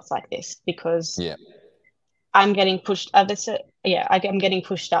get the shots like this, because I'm getting pushed. I'm getting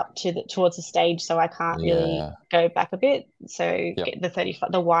pushed up towards the stage, so I can't really go back a bit. So the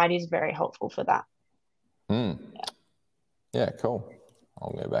 35, the wide is very helpful for that. Yeah, cool.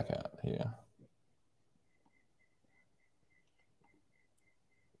 I'll go back out here.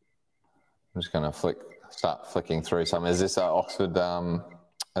 I'm just going to start flicking through some. Is this Oxford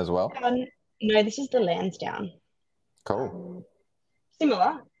as well? No, this is the Lansdowne. Cool.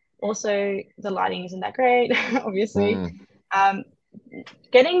 Similar. Also, the lighting isn't that great, obviously.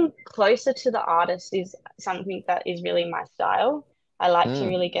 Getting closer to the artist is something that is really my style. I like to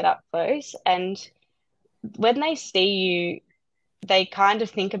really get up close, and when they see you, they kind of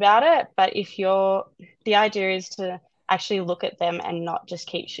think about it. But the idea is to actually look at them and not just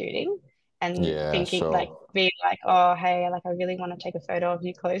keep shooting and thinking be like, oh, hey, like I really want to take a photo of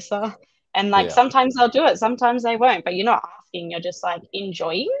you closer. And like sometimes they'll do it, sometimes they won't, but you're not asking, you're just like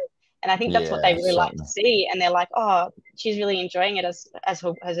enjoying. And I think that's what they really like to see. And they're like, oh, she's really enjoying it as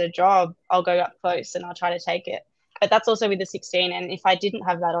her job. I'll go up close and I'll try to take it. But that's also with the 16. And if I didn't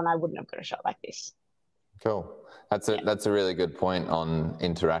have that on, I wouldn't have got a shot like this. Cool. That's a really good point on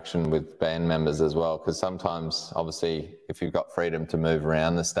interaction with band members as well, because sometimes, obviously, if you've got freedom to move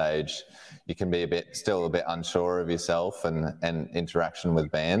around the stage, you can be still a bit unsure of yourself and interaction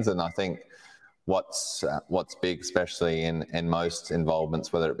with bands. And I think what's big, especially in most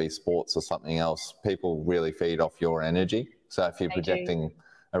involvements, whether it be sports or something else, people really feed off your energy. So if you're projecting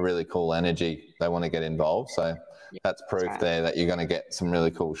a really cool energy, they want to get involved. So that's proof there that you're going to get some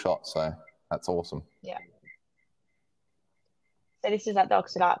really cool shots. So that's awesome. Yeah. So this is at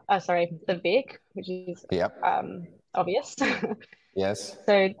the the Vic, which is obvious. Yes.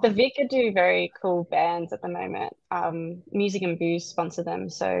 So the Vic do very cool bands at the moment. Music and Booze sponsor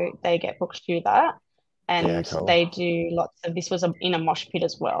them, so they get booked through that. And they do lots of, this was in a mosh pit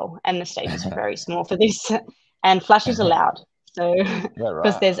as well. And the stage is very small for this. And flash is allowed. So,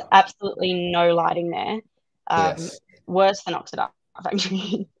 because there's absolutely no lighting there. Worse than Oxford Art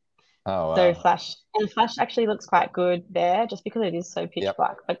Factory. Oh, wow. So flash actually looks quite good there, just because it is so pitch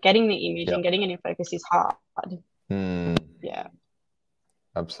black. But getting the image and getting it in focus is hard. Yeah.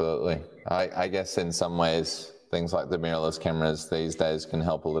 Absolutely. I guess in some ways, things like the mirrorless cameras these days can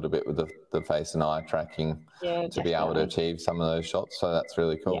help a little bit with the face and eye tracking to be able to achieve some of those shots. So that's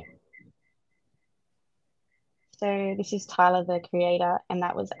really cool. Yeah. So this is Tyler, the creator, and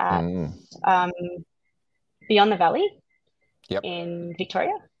that was at Beyond the Valley in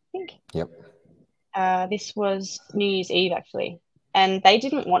Victoria, I think. Yep. This was New Year's Eve, actually, and they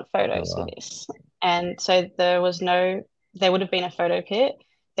didn't want photos for this. And so there would have been a photo pit,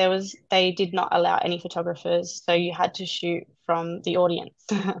 they did not allow any photographers, so you had to shoot from the audience.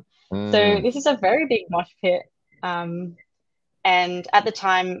 So Mm. this is a very big mosh pit. And at the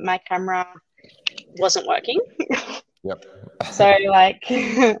time, my camera wasn't working. Yep. So like,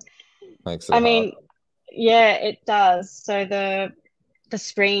 Makes I it hard. mean, yeah, it does. So the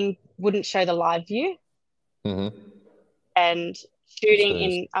screen wouldn't show the live view, Mm-hmm. and shooting Jeez.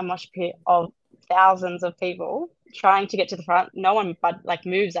 in a mosh pit of thousands of people trying to get to the front, no one but like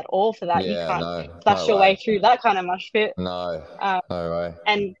moves at all for that. You Yeah, can't no, flash no your way way. through that kind of mosh pit. No, Um, no way.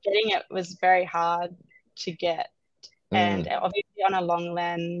 and getting it was very hard to get. And Mm. obviously on a long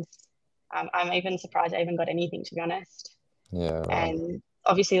lens, I'm even surprised I even got anything, to be honest. Yeah, wow. And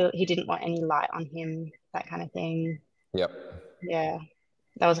obviously he didn't want any light on him, that kind of thing. Yep. Yeah,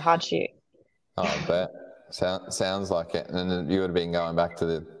 that was a hard shoot. Oh, I bet. Sounds like it. And then you would have been going back to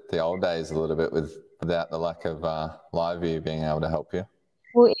the old days a little bit without the lack of live view being able to help you.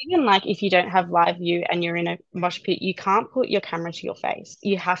 Well, even like if you don't have live view and you're in a mosh pit, you can't put your camera to your face.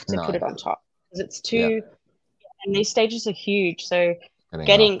 You have to put No. it on top because it's Yeah. too, and these stages are huge. So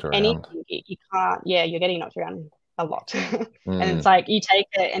Getting knocked around. anything, you can't, yeah, you're getting knocked around a lot. And it's Mm. like you take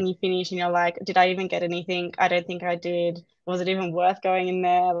it and you finish and you're like, did I even get anything? I don't think I did. Was it even worth going in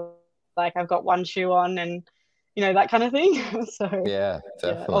there? Like I've got one shoe on and, you know, that kind of thing. So, Yeah,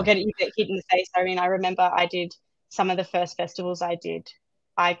 yeah, or definitely. you get hit in the face. I mean, I remember I did some of the first festivals I did.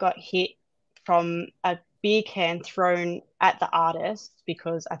 I got hit from a beer can thrown at the artist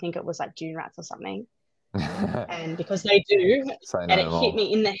because I think it was like Dune Rats or something. And because they do, Say and no it hit more.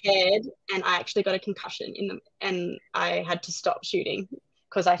 me in the head, and I actually got a concussion and I had to stop shooting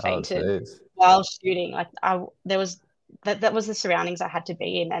because I Oh, fainted jeez. while shooting. Like there was that was the surroundings I had to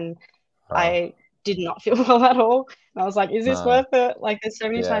be in, and Wow. I did not feel well at all. And I was like, is this No. worth it? Like there's so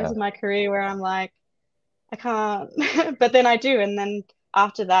many times Yeah. in my career where I'm like, I can't, but then I do, and then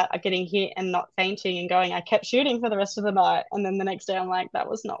after that, I getting hit and not fainting and going, I kept shooting for the rest of the night, and then the next day I'm like, that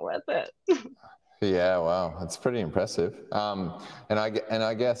was not worth it. Yeah, wow, that's pretty impressive. And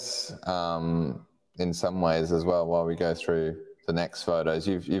I guess in some ways as well, while we go through the next photos,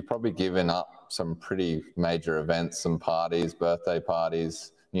 you've probably given up some pretty major events, some parties, birthday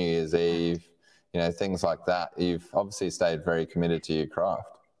parties, New Year's Eve, things like that. You've obviously stayed very committed to your craft.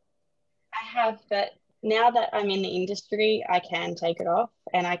 I have, but now that I'm in the industry, I can take it off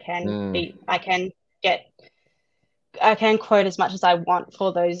and I can quote as much as I want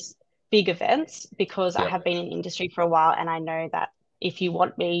for those big events because I Yep. have been in the industry for a while and I know that if you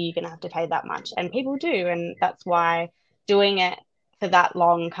want me, you're going to have to pay that much. And people do. And that's why doing it for that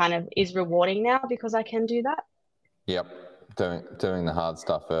long kind of is rewarding now because I can do that. Yep. Doing the hard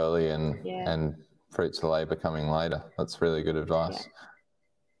stuff early and fruits of labor coming later. That's really good advice.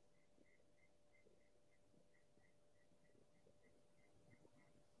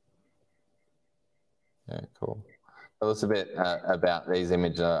 Yeah, cool. Tell us a bit about these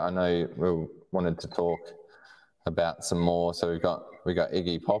images. I know we wanted to talk about some more. So we got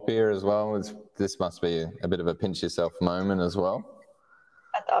Iggy Pop here as well. This must be a bit of a pinch yourself moment as well.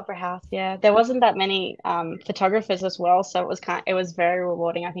 At the Opera House, yeah. There wasn't that many photographers as well, so it was very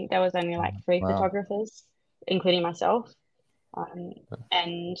rewarding. I think there was only like 3 photographers, including myself.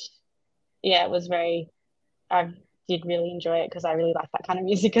 And yeah, I did really enjoy it because I really like that kind of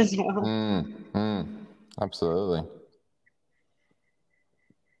music as well. Absolutely.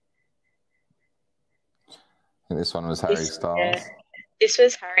 I think this one was Harry Styles. Yeah, this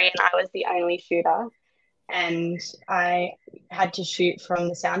was Harry and I was the only shooter. And I had to shoot from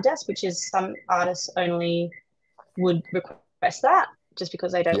the sound desk, which is some artists only would request that just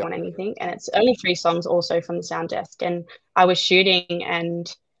because they don't want anything. And it's only 3 songs also from the sound desk. And I was shooting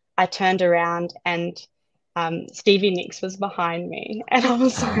and I turned around and Stevie Nicks was behind me. And I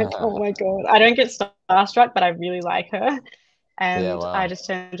was like, oh my God, I don't get starstruck, but I really like her. And I just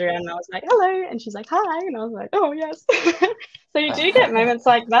turned around and I was like, hello. And she's like, hi. And I was like, oh, yes. So you do get moments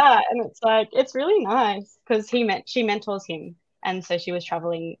like that. And it's like, it's really nice because she mentors him. And so she was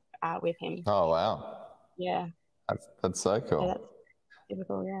traveling with him. Oh, wow. Yeah. That's so cool. So that's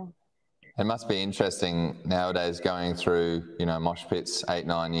typical, yeah. It must be interesting nowadays going through, mosh pits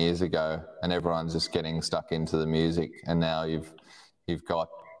 8-9 years ago and everyone's just getting stuck into the music. And now you've got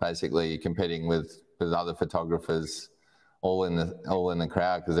basically competing with other photographers all in the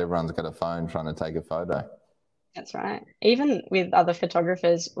crowd because everyone's got a phone trying to take a photo. That's right. Even with other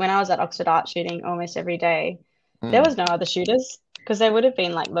photographers, when I was at Oxford Art shooting almost every day, there was no other shooters because they would have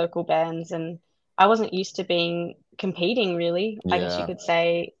been like local bands and I wasn't used to competing really, I guess you could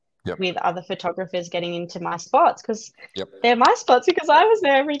say, with other photographers getting into my spots because they're my spots because I was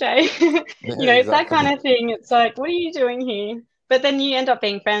there every day. It's that kind of thing. It's like, what are you doing here? but then you end up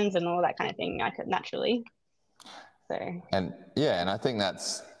being friends and all that kind of thing, like naturally. So. And yeah, and I think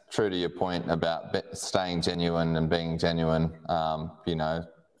that's true to your point about staying genuine and being genuine. You know,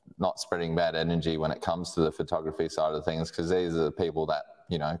 not spreading bad energy when it comes to the photography side of things, because these are the people that,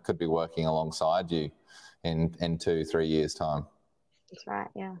 you know, could be working alongside you in 2-3 years' time. That's right.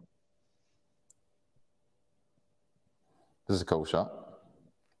 Yeah. This is a cool shot.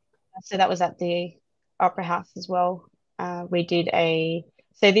 So that was at the Opera House as well. We did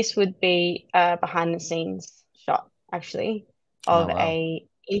so this would be a behind the scenes shot actually of a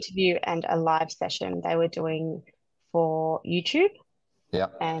interview and a live session they were doing for YouTube. Yeah.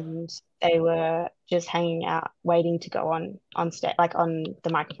 And they were just hanging out, waiting to go on stage, like on the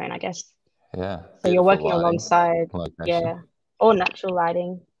microphone, I guess. Yeah. So you're working alongside, all natural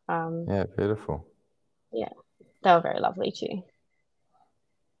lighting. Yeah, beautiful. Yeah, they were very lovely too.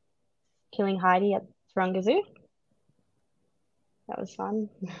 Killing Heidi at Taronga Zoo. That was fun.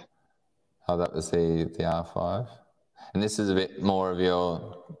 Oh, that was the R5. And this is a bit more of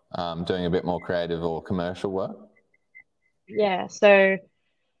your doing a bit more creative or commercial work? Yeah, so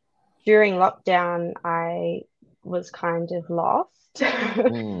during lockdown, I was kind of lost,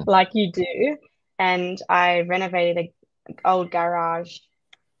 like you do. And I renovated an old garage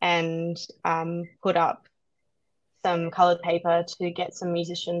and put up some colored paper to get some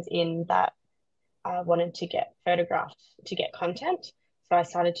musicians in that wanted to get photographed to get content. So I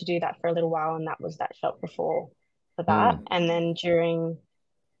started to do that for a little while, and that was that shot before for that. And then during,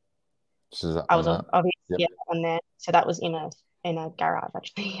 I was obviously on there, so that was in a garage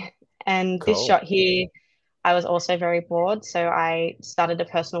actually. And this shot here, I was also very bored, so I started a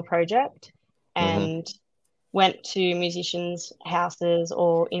personal project and went to musicians' houses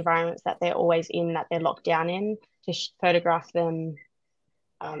or environments that they're always in, that they're locked down in, to photograph them,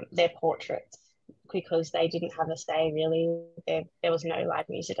 their portraits, because they didn't have a say really. There was no live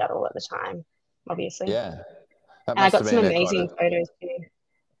music at all at the time, obviously. Yeah. And I got some amazing photos too.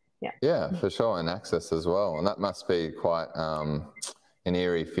 Yeah. Yeah, for sure, and access as well. And that must be quite an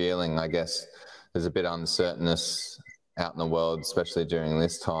eerie feeling. I guess there's a bit of uncertainness out in the world, especially during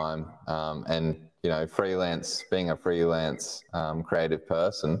this time. And, you know, being a freelance creative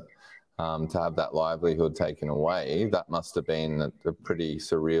person, to have that livelihood taken away, that must have been a pretty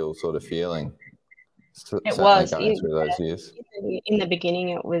surreal sort of feeling. It was. Going through those years. In the beginning,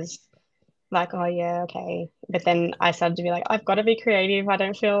 it was like, oh yeah, okay. But then I started to be like, I've got to be creative. I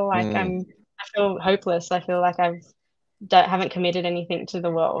don't feel like I feel hopeless. I feel like haven't committed anything to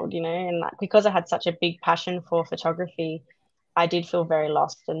the world, you know. And like, because I had such a big passion for photography, I did feel very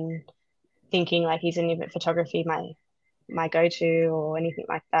lost and thinking like, isn't photography my go-to or anything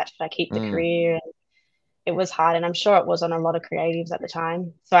like that? Should I keep the career? And it was hard, and I'm sure it was on a lot of creatives at the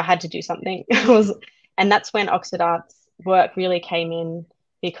time. So I had to do something. And that's when Oxford Arts work really came in,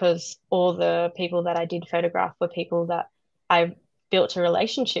 because all the people that I did photograph were people that I built a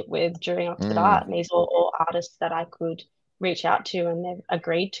relationship with during Oxford Art, and these were all artists that I could reach out to, and they've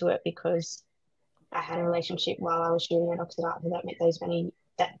agreed to it because I had a relationship while I was shooting at Oxford Art for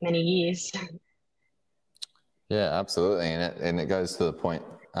that many years. Yeah, absolutely, and it goes to the point,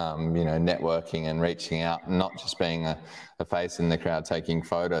 you know, networking and reaching out, and not just being a face in the crowd taking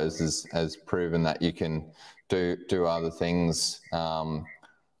photos, has proven that you can do other things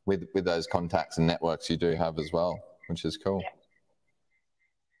with those contacts and networks you do have as well, which is cool. Yeah.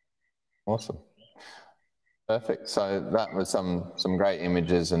 Awesome. Perfect. So that was some great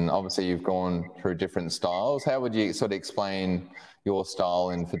images, and obviously you've gone through different styles. How would you sort of explain your style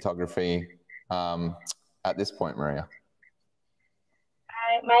in photography at this point, Maria?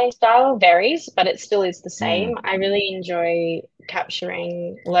 My style varies, but it still is the same. I really enjoy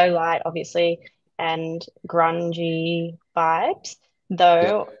capturing low light, obviously, and grungy vibes.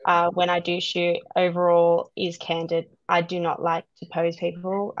 Though when I do shoot, overall is candid. I do not like to pose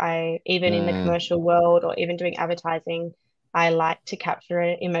people. Even in the commercial world or even doing advertising, I like to capture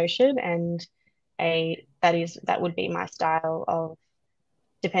emotion, and that would be my style of,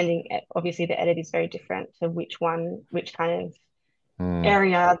 depending. Obviously, the edit is very different to which kind of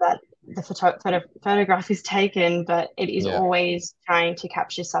area that the photograph is taken, but it is always trying to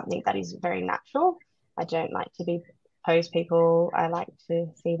capture something that is very natural. I don't like to be pose people. I like to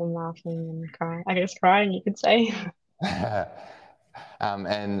see them laughing and crying. I guess crying, you could say.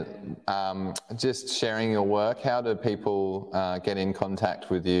 And just sharing your work, how do people get in contact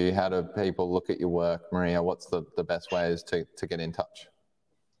with you? How do people look at your work, Maria? What's the best ways to get in touch?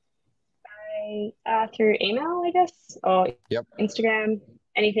 Through email, I guess, or Instagram,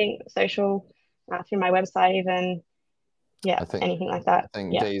 anything social, through my website even. Yeah, anything like that. I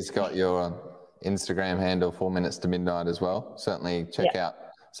think Dee's got your Instagram handle 4 Minutes to Midnight as well. Certainly check out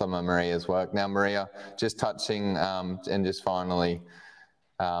some of Maria's work. Now, Maria, just touching and just finally,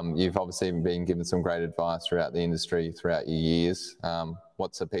 you've obviously been given some great advice throughout the industry, throughout your years.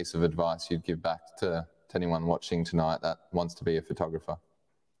 What's a piece of advice you'd give back to anyone watching tonight that wants to be a photographer?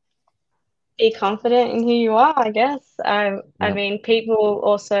 Be confident in who you are, I guess. I mean, people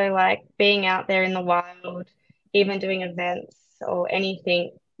also like being out there in the wild, even doing events or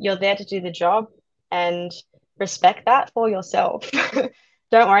anything. You're there to do the job and respect that for yourself.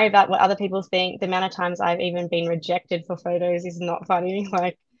 Don't worry about what other people think. The amount of times I've even been rejected for photos is not funny.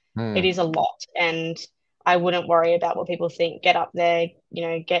 Like, it is a lot. And I wouldn't worry about what people think. Get up there, you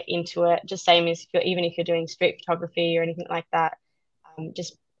know, get into it. Just same as even if you're doing street photography or anything like that,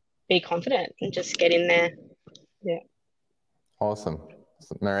 just be confident and just get in there. Yeah. Awesome.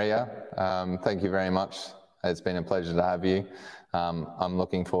 Maria, thank you very much. It's been a pleasure to have you. I'm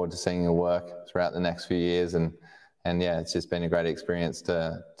looking forward to seeing your work throughout the next few years, and yeah, it's just been a great experience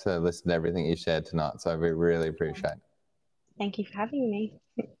to listen to everything you shared tonight. So we really appreciate it. Thank you for having me.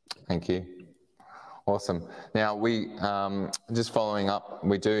 Thank you. Awesome. Now, we just following up,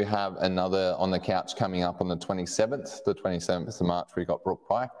 we do have another On the Couch coming up on the 27th. The 27th of March, we got Brooke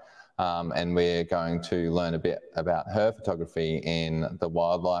Pike, and we're going to learn a bit about her photography in the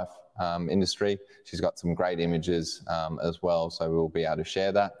wildlife industry. She's got some great images as well, so we'll be able to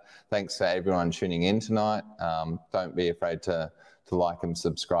share that. Thanks to everyone tuning in tonight. Don't be afraid to like and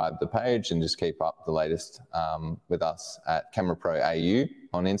subscribe the page, and just keep up the latest with us at CameraPro AU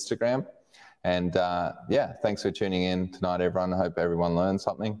on Instagram. And yeah, thanks for tuning in tonight, everyone. I hope everyone learned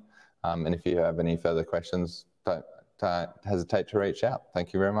something. And if you have any further questions, don't hesitate to reach out.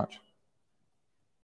 Thank you very much.